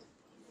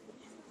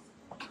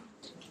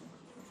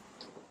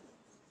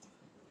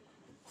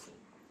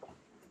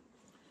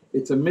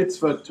 It's a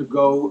mitzvah to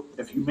go,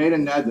 if you made a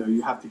neder,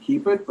 you have to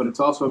keep it, but it's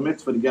also a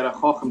mitzvah to get a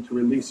chacham to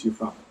release you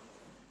from it.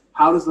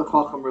 How does the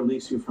chacham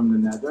release you from the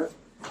neder?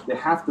 They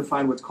have to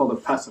find what's called a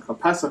pesach. A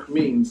pesach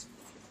means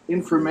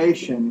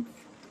information.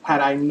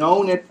 Had I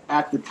known it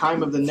at the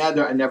time of the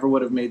neder, I never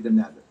would have made the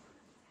neder.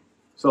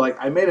 So like,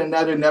 I made a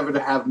neder never to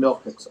have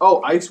milchiks.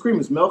 Oh, ice cream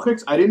is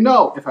milchiks? I didn't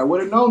know. If I would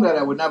have known that,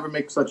 I would never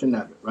make such a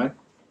neder, right?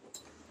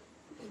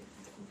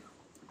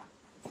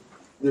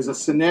 There's a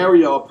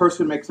scenario, a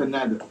person makes a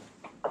neder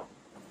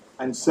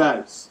and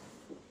says,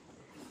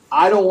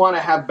 I don't want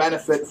to have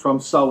benefit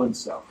from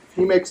so-and-so. If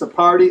he makes a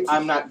party,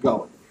 I'm not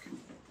going.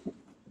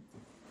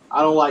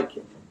 I don't like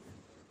it.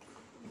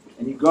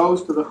 And he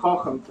goes to the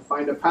chacham to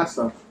find a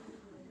pesach.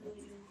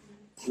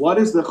 What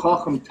does the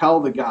chacham tell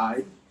the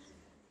guy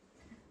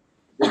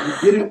that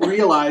he didn't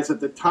realize at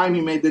the time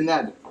he made the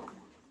neder?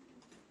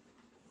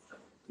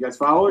 You guys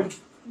following?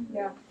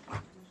 Yeah.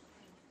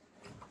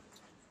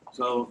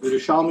 So the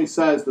Yerushalmi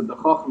says that the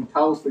chacham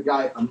tells the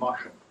guy a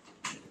mashal.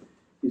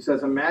 He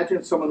says,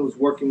 imagine someone who's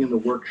working in the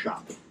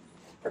workshop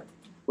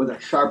with a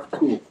sharp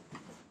tool.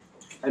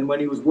 And when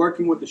he was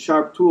working with the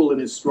sharp tool in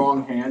his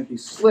strong hand, he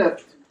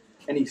slipped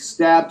and he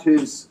stabbed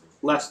his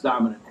less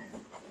dominant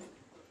hand.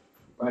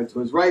 Right? So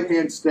his right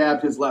hand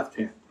stabbed his left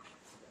hand.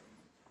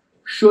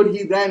 Should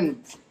he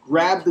then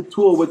grab the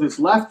tool with his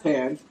left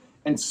hand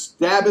and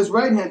stab his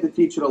right hand to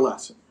teach it a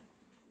lesson?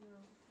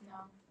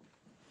 No.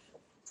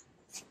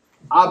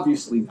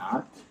 Obviously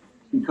not,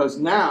 because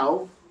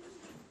now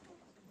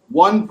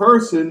one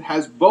person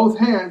has both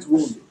hands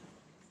wounded.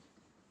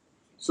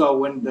 So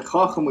when the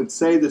chacham would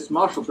say this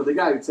mashal to the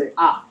guy, he'd say,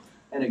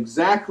 and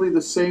exactly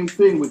the same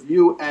thing with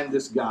you and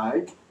this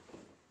guy.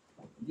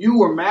 You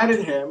were mad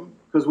at him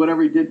because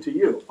whatever he did to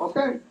you.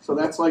 Okay, so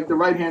that's like the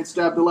right hand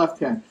stabbed the left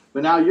hand.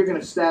 But now you're going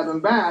to stab him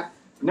back.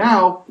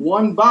 Now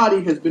one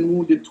body has been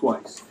wounded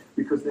twice.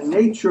 Because the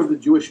nature of the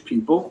Jewish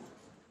people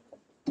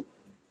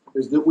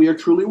is that we are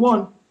truly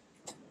one.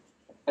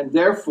 And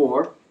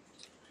therefore,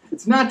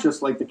 It's not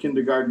just like the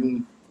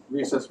kindergarten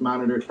recess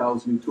monitor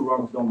tells you 2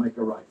 wrongs don't make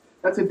a right.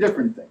 That's a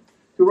different thing.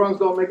 2 wrongs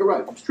don't make a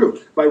right. It's true.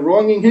 By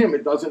wronging him,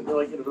 it doesn't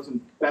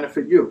doesn't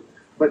benefit you.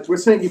 But we're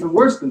saying even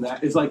worse than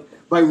that is like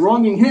by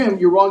wronging him,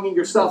 you're wronging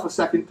yourself a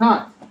second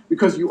time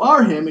because you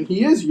are him and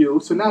he is you.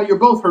 So now you're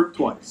both hurt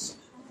twice.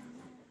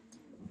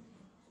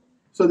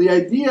 So the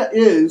idea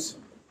is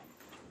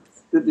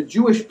that the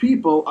Jewish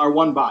people are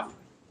one body.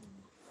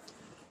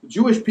 The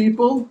Jewish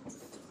people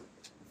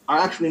are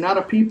actually not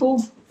a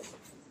people,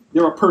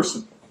 they're a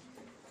person.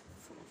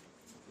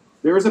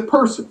 There is a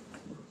person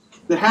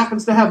that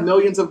happens to have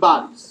millions of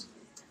bodies.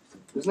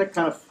 Isn't that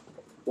kind of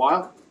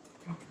wild?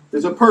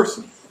 There's a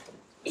person.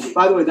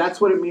 By the way,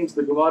 that's what it means.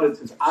 The Gemara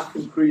says,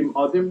 Atim Kriyim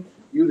Adim.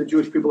 You, the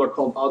Jewish people, are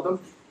called Adam.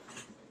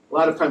 A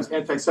lot of times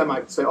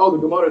anti-Semites say, oh, the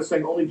Gemara is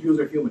saying only Jews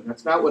are human.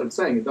 That's not what it's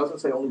saying. It doesn't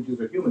say only Jews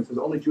are human. It says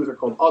only Jews are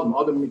called Adam.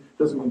 Adam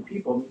doesn't mean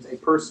people, it means a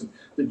person.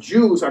 The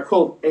Jews are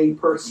called a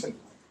person.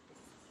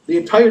 The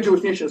entire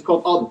Jewish nation is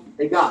called Adam,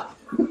 a guy.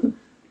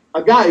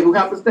 A guy who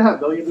happens to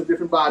have millions of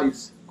different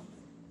bodies.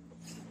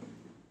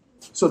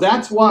 So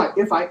that's why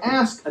if I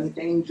ask an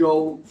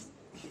angel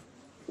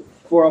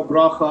for a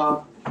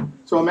bracha,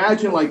 so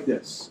imagine like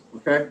this,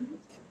 okay?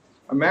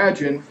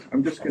 Imagine,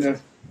 I'm just going to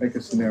make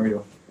a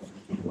scenario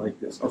like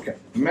this. Okay,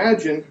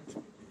 imagine,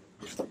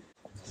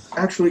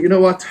 actually, you know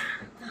what?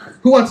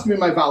 Who wants to be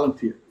my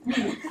volunteer?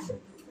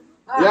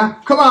 Yeah?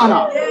 Come on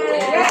up.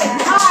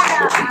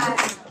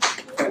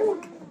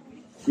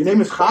 Your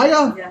name is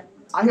Chaya? Yeah.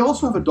 I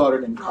also have a daughter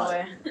named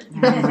Chaya.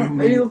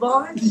 Are you a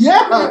boy?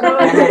 Yeah!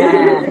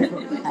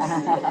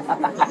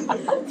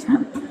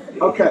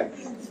 Okay.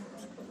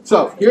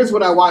 So, here's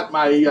what I want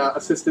my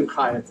assistant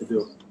Chaya to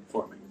do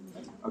for me.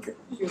 Okay.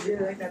 She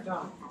really like that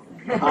job.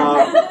 Uh,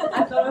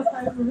 I thought it was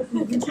time for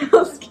Mrs.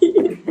 Bukowski.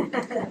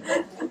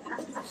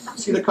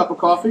 see the cup of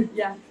coffee?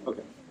 Yeah.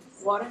 Okay.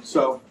 Water?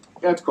 So,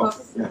 yeah, it's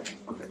coffee. Yeah.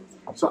 Okay.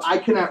 So I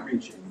cannot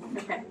reach it.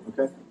 Okay.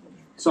 Okay.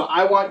 So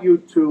I want you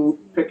to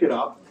pick it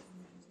up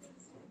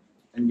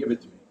and give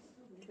it to me.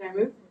 Can I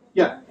move?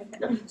 Yeah.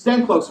 Yeah.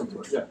 Stand closer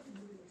to it. Yeah.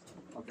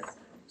 Okay.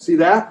 See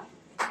that?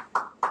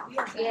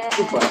 Yay.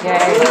 Good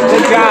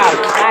job.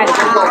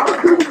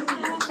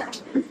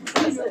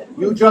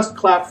 You just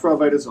clapped for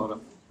Avodah Zarah.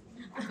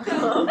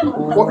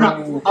 Or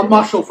not, a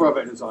mashal for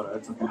Avodah Zarah.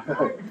 That's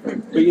okay.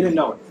 But you didn't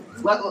know it.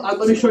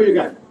 Let me show you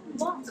again.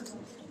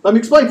 Let me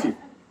explain to you.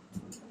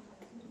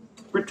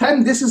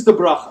 Pretend this is the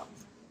bracha.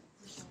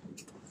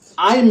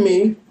 I'm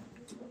me.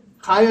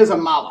 Chaya is a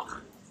malach.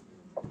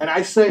 And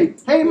I say,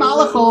 hey,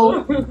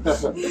 malachol.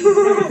 Perfect.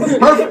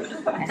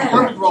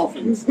 Perfect role for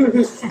you.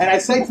 And I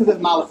say to the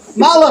malach,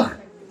 malach,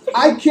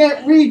 I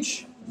can't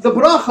reach the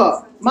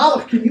bracha.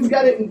 Malach, can you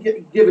get it and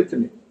give it to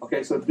me?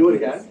 Okay, so do it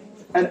again.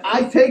 And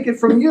I take it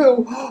from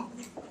you.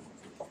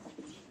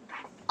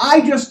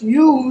 I just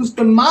used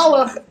the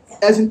malach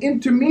as an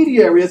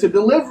intermediary, as a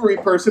delivery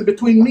person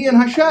between me and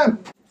Hashem.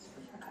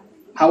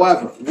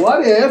 However,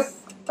 what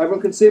if,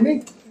 everyone can see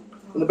me?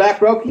 In the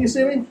back row, can you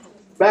see me?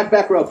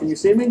 Back row, can you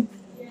see me?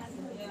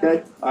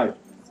 Okay, all right.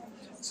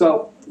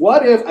 So,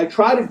 what if I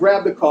try to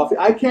grab the coffee?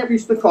 I can't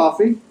reach the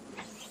coffee,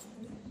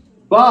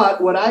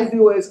 but what I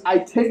do is I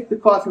take the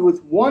coffee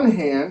with one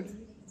hand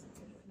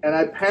and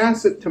I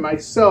pass it to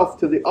myself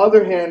to the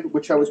other hand,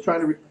 which I was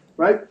trying to reach,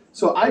 right?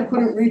 So I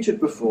couldn't reach it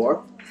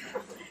before.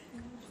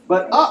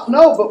 But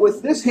but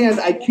with this hand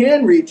I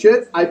can reach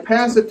it. I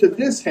pass it to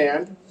this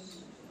hand.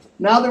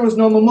 Now there was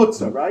no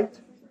mamutza, right?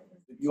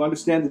 You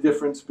understand the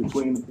difference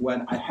between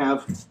when I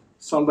have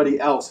somebody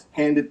else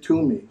hand it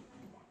to me,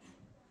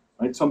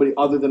 right? Somebody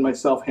other than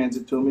myself hands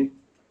it to me,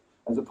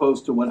 as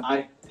opposed to when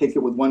I take it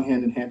with one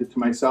hand and hand it to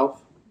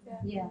myself?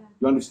 Yeah.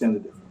 You understand the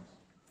difference?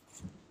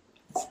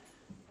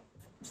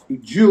 A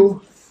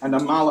Jew and a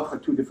malach are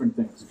two different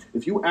things.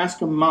 If you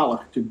ask a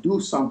malach to do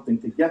something,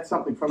 to get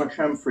something from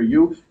Hashem for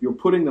you, you're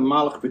putting the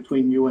malach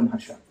between you and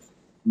Hashem.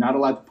 You're not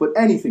allowed to put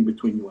anything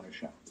between you and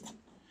Hashem.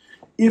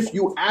 If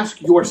you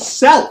ask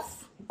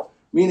yourself,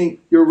 meaning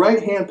your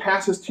right hand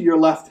passes to your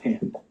left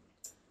hand,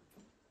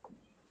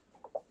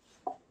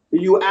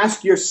 you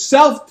ask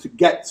yourself to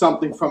get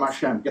something from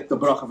Hashem, get the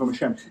bracha from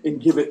Hashem,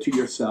 and give it to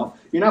yourself,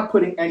 you're not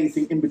putting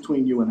anything in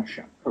between you and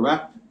Hashem,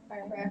 correct?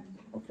 Correct.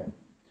 Okay.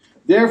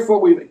 Therefore,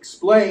 we've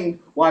explained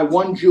why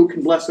one Jew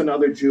can bless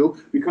another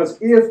Jew, because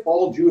if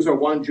all Jews are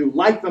one Jew,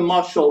 like the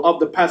mashal of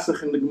the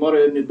Pesach and the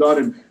Gemara and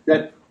Nidarim,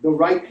 that the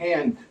right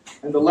hand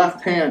and the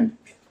left hand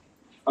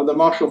are the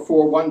mashal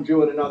for one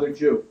Jew and another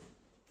Jew.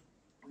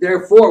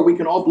 Therefore, we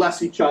can all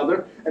bless each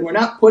other, and we're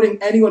not putting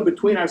anyone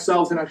between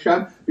ourselves and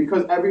Hashem,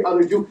 because every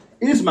other Jew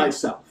is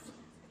myself.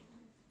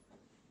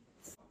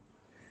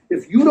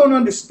 If you don't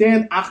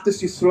understand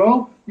Achdus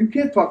Yisrael, you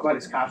can't talk about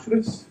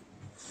Iskashrus.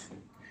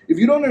 If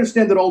you don't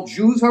understand that all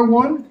Jews are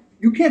one,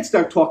 you can't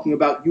start talking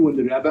about you and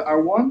the Rebbe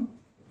are one.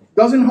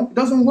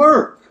 Doesn't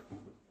work.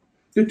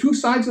 They're two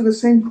sides of the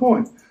same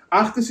coin.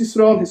 Achdus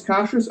Yisrael and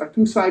Iskashrus are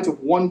two sides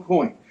of one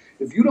coin.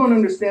 If you don't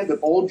understand that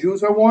all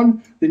Jews are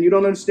one, then you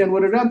don't understand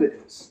what a Rebbe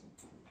is.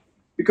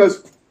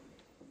 Because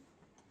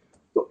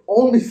the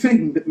only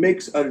thing that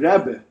makes a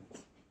Rebbe,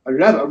 a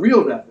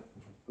real Rebbe,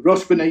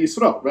 Rosh B'nai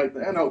Yisrael, right?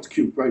 I know it's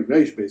cute, right?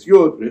 Reish Beis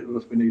Yod,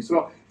 Rosh B'nai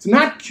Yisrael. It's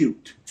not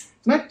cute.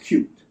 It's not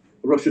cute.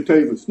 Rosh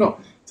Hashanah. No,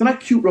 it's not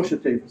cute Rosh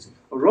Hashanah.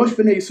 Rosh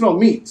B'nai Yisrael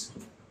means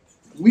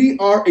we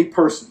are a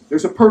person.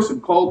 There's a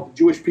person called the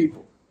Jewish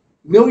people.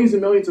 Millions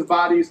and millions of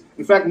bodies.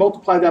 In fact,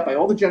 multiply that by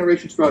all the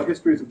generations throughout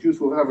histories of Jews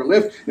who have ever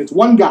lived, and it's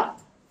one God.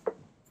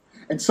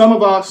 And some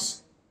of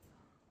us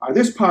are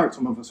this part,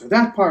 some of us are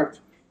that part.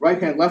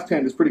 Right hand, left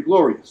hand is pretty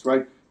glorious,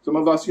 right? Some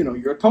of us,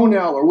 you're a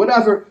toenail or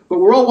whatever, but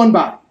we're all one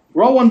body.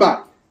 We're all one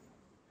body.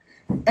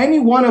 Any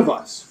one of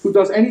us who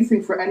does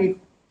anything for any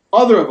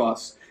other of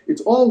us,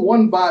 it's all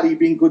one body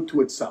being good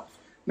to itself.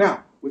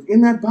 Now,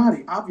 within that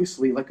body,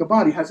 obviously, like a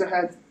body has a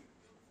head.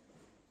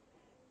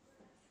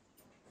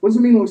 What does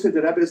it mean when we say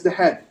the Rebbe is the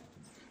head?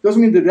 It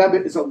doesn't mean the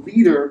Rebbe is a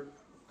leader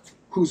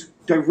who's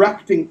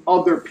directing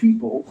other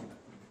people.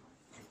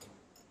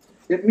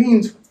 It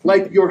means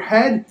like your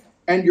head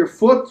and your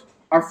foot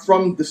are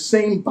from the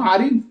same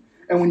body,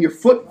 and when your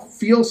foot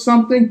feels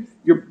something,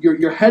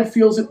 your head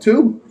feels it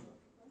too.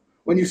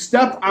 When you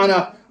step on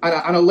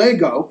a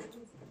Lego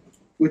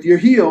with your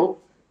heel,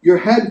 your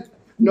head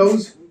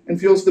knows and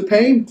feels the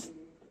pain.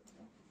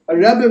 A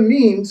Rebbe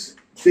means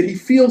that he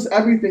feels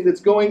everything that's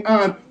going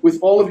on with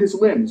all of his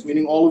limbs,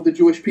 meaning all of the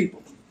Jewish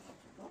people.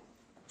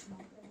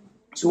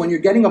 So when you're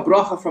getting a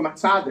bracha from a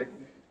tzaddik,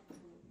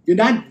 you're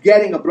not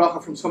getting a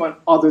bracha from someone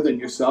other than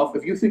yourself.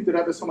 If you think the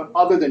Rebbe is someone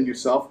other than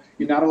yourself,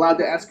 you're not allowed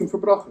to ask him for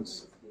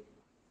brachas.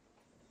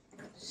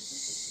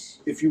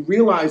 If you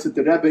realize that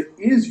the Rebbe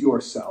is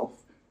yourself,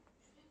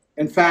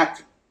 in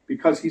fact,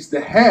 because he's the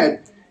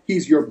head,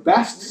 he's your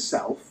best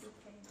self,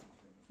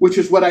 which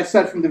is what I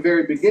said from the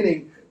very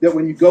beginning, that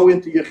when you go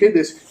into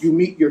Yechidus, you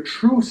meet your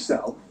true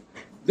self,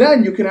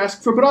 then you can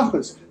ask for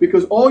brachas,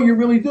 because all you're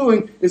really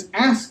doing is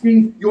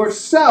asking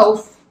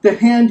yourself to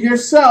hand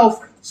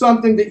yourself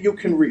something that you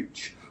can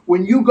reach.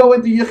 When you go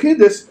into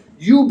Yechidus,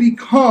 you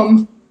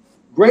become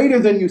greater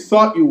than you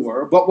thought you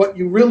were, but what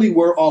you really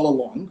were all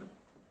along.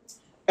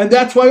 And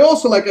that's why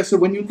also, like I said,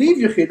 when you leave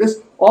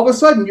Yechidus, all of a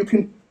sudden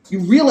you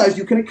realize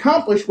you can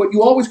accomplish what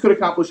you always could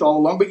accomplish all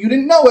along, but you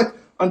didn't know it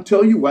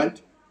until you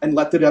went and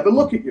let the Rebbe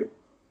look at you.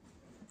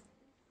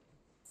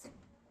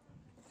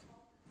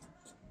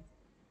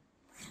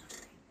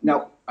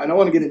 Now, I don't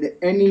want to get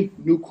into any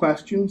new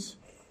questions.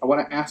 I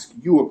want to ask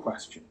you a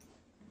question.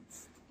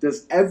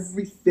 Does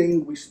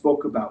everything we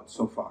spoke about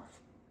so far,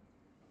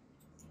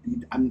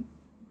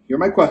 hear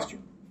my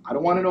question. I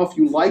don't want to know if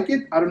you like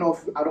it. I don't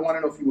want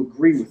to know if you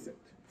agree with it.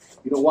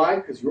 You know why?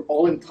 Because you're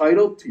all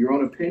entitled to your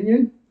own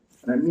opinion,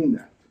 and I mean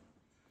that.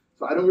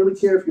 So I don't really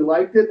care if you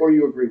liked it or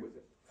you agree with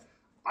it.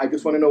 I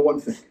just want to know one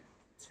thing.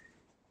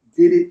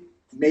 Did it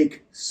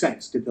make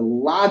sense? Did the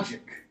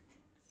logic,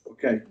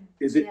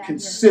 is it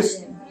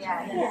consistent?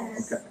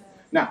 Yes. Okay.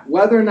 Now,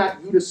 whether or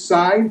not you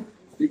decide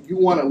that you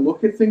want to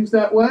look at things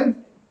that way,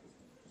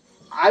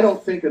 I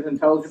don't think an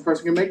intelligent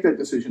person can make that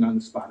decision on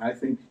the spot. I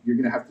think you're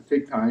going to have to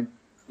take time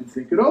and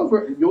think it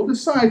over, and you'll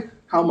decide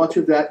how much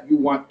of that you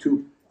want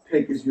to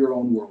take as your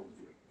own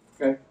worldview.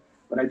 Okay?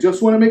 But I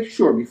just want to make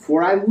sure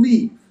before I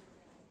leave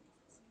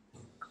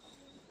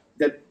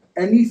that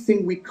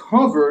anything we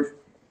covered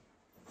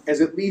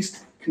is at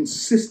least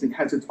consistent,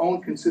 has its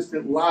own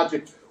consistent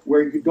logic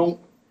where I don't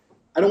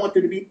want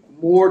there to be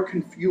more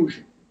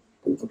confusion.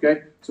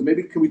 Okay? So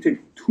maybe can we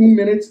take 2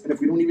 minutes, and if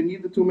we don't even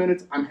need the 2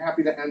 minutes, I'm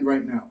happy to end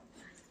right now.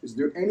 Is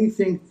there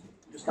anything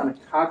just on a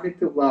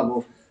cognitive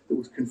level that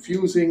was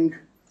confusing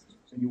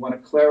and you want to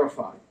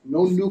clarify?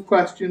 No new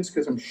questions,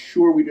 because I'm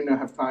sure we do not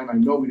have time. I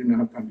know we do not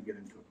have time to get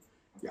into it.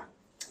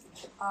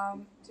 Yeah.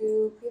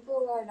 Do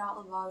people who are not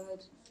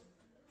allowed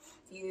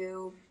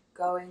view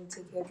going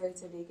to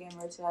Kibbutz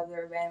Tzadikim or to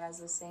other Rebbeim as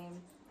the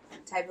same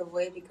type of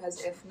way?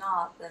 Because if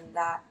not, then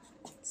that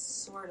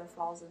sort of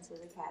falls into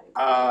the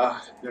category.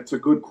 That's a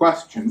good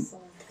question.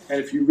 And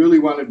if you really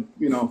want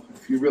to,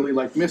 if you really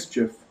like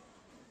mischief,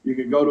 you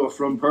could go to a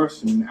frum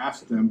person and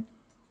ask them,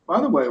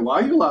 by the way,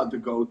 why are you allowed to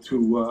go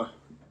to,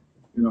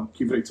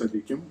 Kivrei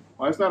Tzadikim?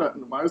 Why is that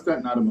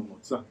not a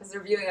mamutza? Because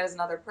they're viewing it as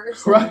another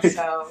person. Right.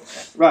 So.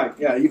 Right.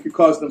 Yeah. You could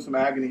cause them some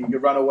agony. You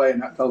could run away and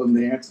not tell them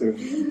the answer. And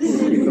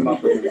keep them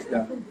up with it.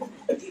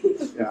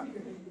 Yeah.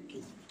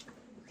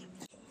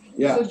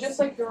 Yeah. So just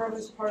like the Rebbe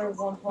is part of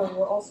one whole,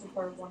 we're also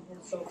part of one whole.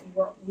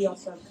 So we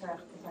also have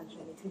craft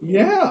potential.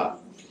 Yeah.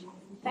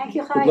 Thank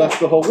you, To Chaim. bless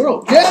the whole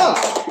world. Yeah.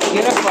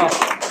 Beautiful.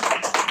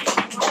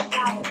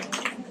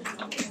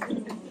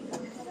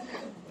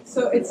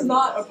 So it's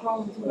not a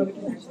problem to go to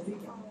Kibbutz Tzadikim.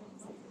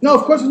 No,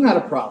 of course it's not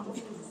a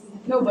problem.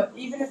 No, but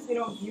even if they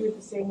don't view it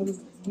the same way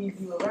we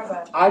view a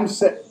Rebbe. I'm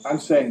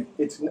saying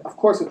of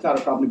course it's not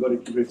a problem to go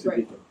to Kibbutz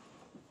Tzadikim. Right.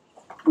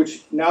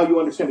 Which now you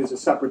understand is a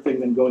separate thing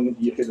than going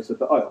into Yechidus at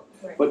the oil.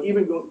 Right. But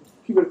even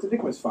Kibbutz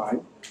Tzadikim is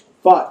fine.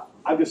 But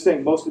I'm just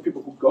saying most of the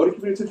people who go to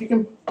Kibbutz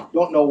Tzadikim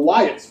don't know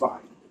why it's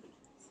fine.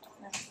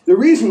 The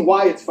reason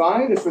why it's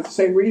fine is for the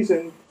same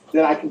reason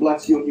that I can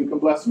bless you and you can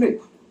bless me.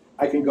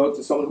 I can go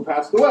to someone who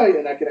passed away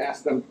and I can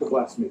ask them to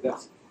bless me.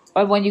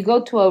 But when you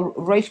go to a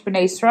Rosh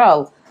B'nai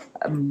Yisrael,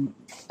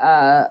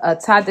 a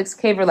tzaddik's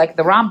kever like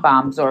the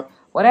Rambams, or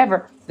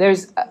whatever,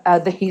 he's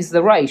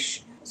the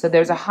Reish. So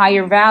there's a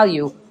higher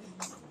value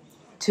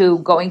to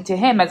going to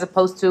him as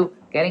opposed to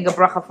getting a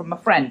bracha from a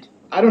friend.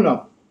 I don't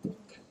know.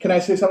 Can I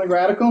say something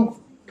radical?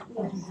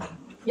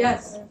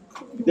 Yes.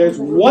 There's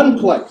one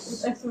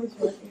place.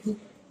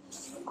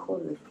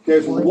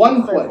 There's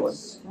one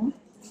place.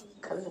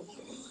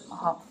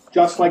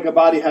 Just like a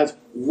body has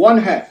one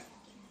head.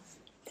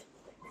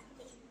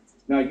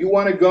 Now you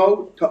want to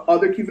go to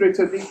other Kivrei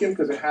Tzadikim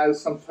because it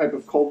has some type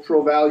of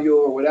cultural value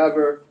or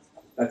whatever,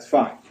 that's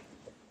fine.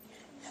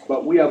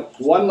 But we have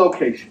one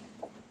location.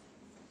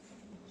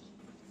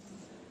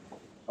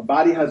 A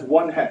body has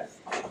one head.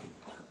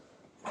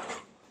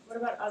 What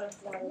about other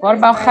flowers? What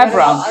about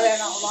Hebron?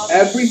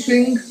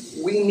 Everything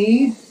we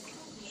need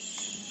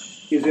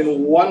is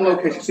in one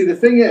location. See, the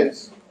thing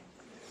is,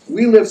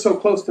 we live so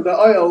close to the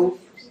oil,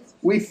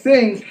 we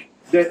think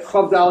that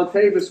Chavdal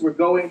Tevis, we're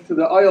going to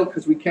the oil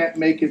because we can't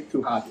make it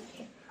to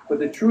Haditz. But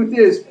the truth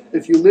is,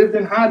 if you lived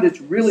in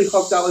Haditz, really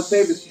Chavdal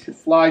Tevis, you should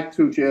fly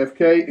to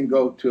JFK and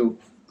go to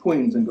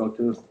Queens and go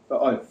to the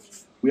oil.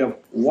 We have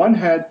one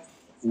head,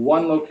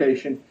 one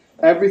location,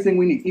 everything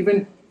we need.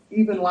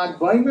 Even Lag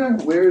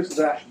Baimer, where's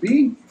the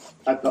Ashbi?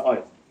 At the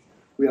oil.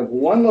 We have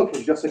one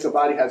location, just like a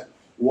body has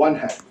one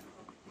head.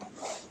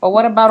 But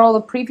what about all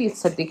the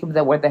previous tzaddikim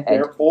that were the head?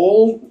 They're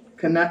all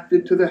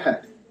connected to the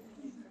head.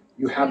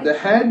 You have the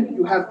head,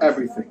 you have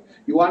everything.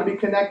 You want to be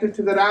connected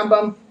to the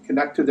Rambam,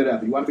 connect to the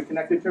Rebbe. You want to be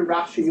connected to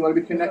Rashi, you want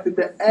to be connected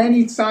to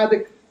any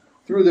tzaddik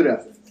through the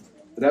Rebbe.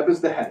 The Rebbe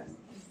is the head.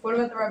 What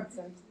about the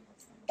Rebbitzin?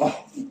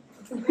 Oh.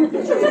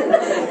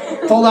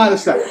 Hold on a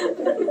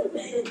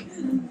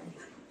second.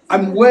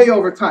 I'm way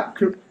over time.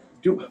 We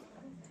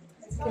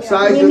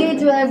need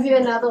to have you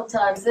another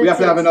time. We have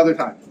to have another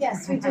time.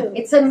 Yes, we do.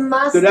 It's a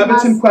must. The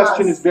Rebbitzin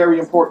question must. is very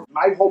important.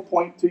 My whole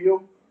point to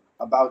you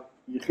about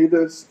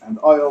Yechidus and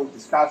oil,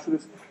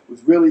 Iskashrus,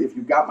 was really, if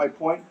you got my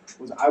point,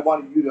 was I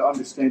wanted you to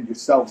understand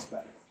yourselves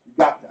better. You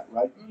got that,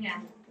 right? Yeah.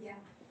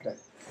 Okay.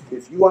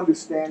 If you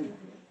understand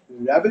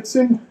the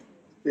Rebbitzin,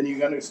 then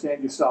you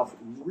understand yourself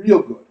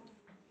real good.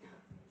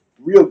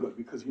 Real good,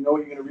 because you know what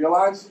you're going to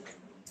realize?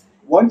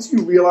 Once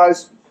you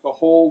realize the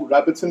whole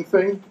Rebbitzin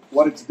thing,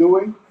 what it's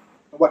doing,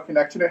 and what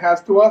connection it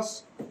has to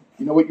us,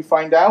 you know what you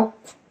find out?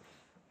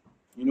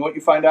 You know what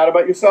you find out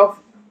about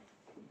yourself?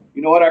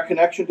 You know what our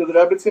connection to the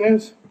Rebbitzin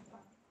is?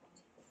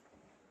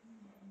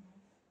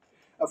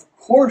 Of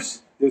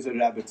course there's a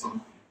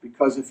Rebbitzin,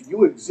 because if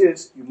you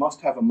exist, you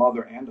must have a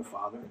mother and a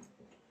father.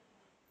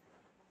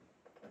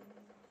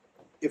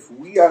 If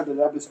we are the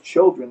Rebbe's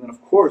children, then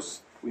of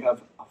course we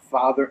have a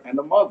father and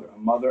a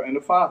mother and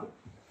a father.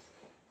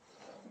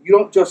 You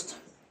don't just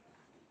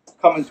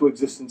come into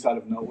existence out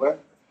of nowhere.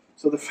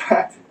 So the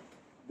fact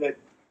that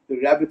the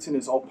Rebbitzin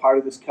is all part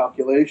of this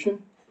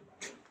calculation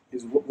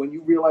is when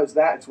you realize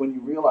that, it's when you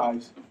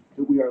realize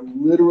that we are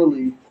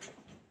literally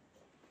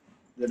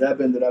the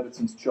Rebbe and the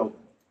Rebbitzin's children.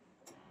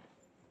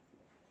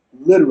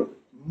 Literally.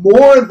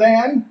 More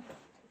than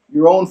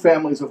your own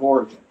families of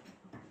origin.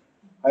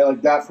 I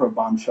like that for a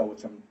bombshell,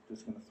 which I'm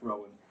just going to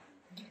throw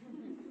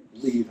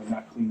and leave and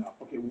not clean up.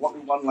 Okay,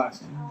 one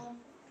last.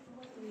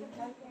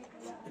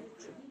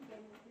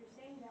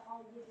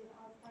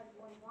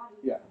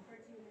 Yeah.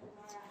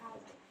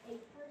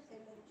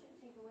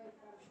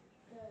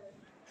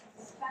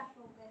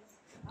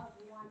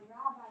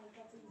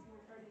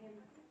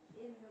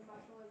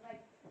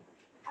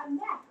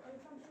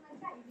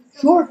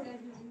 Sure.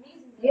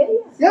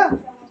 Yeah.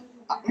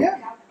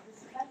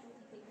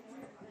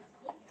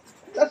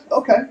 That's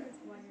okay.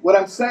 What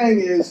I'm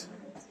saying is,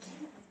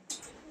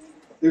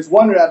 there's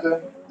one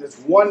Rebbe, there's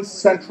one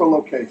central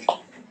location.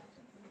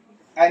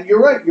 And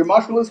you're right, your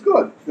mashal is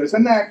good. There's a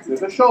neck,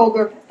 there's a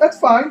shoulder, that's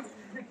fine.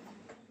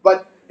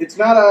 But it's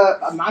not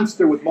a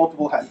monster with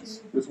multiple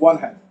heads. There's one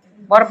head.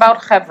 What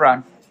about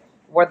Hebron,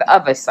 where the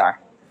others are?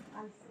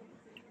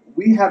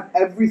 We have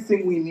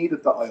everything we need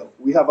at the oil.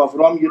 We have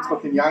Avram,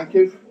 Yitzchak, and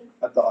Yankiv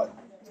at the oil.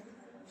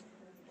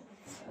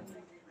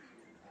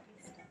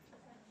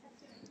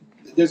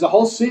 There's a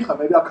whole sikha,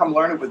 maybe I'll come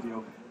learn it with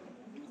you,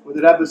 where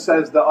the Rebbe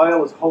says the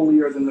oil is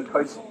holier than the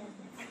kaisel.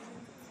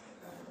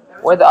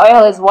 Where the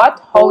oil is what?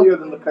 Holier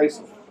than the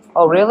kaisel.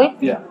 Oh, really?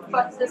 Yeah.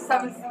 But the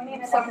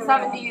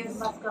 770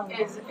 is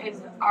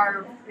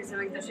our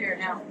like the share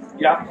now.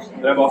 Yeah,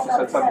 the Rebbe also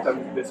said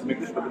 770 bits of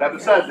English, but the Rebbe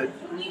says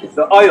that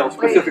the oil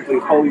specifically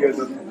is holier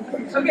than the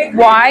kaisel. Okay.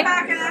 Why?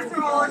 Back and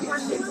answer all our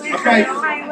questions. Okay.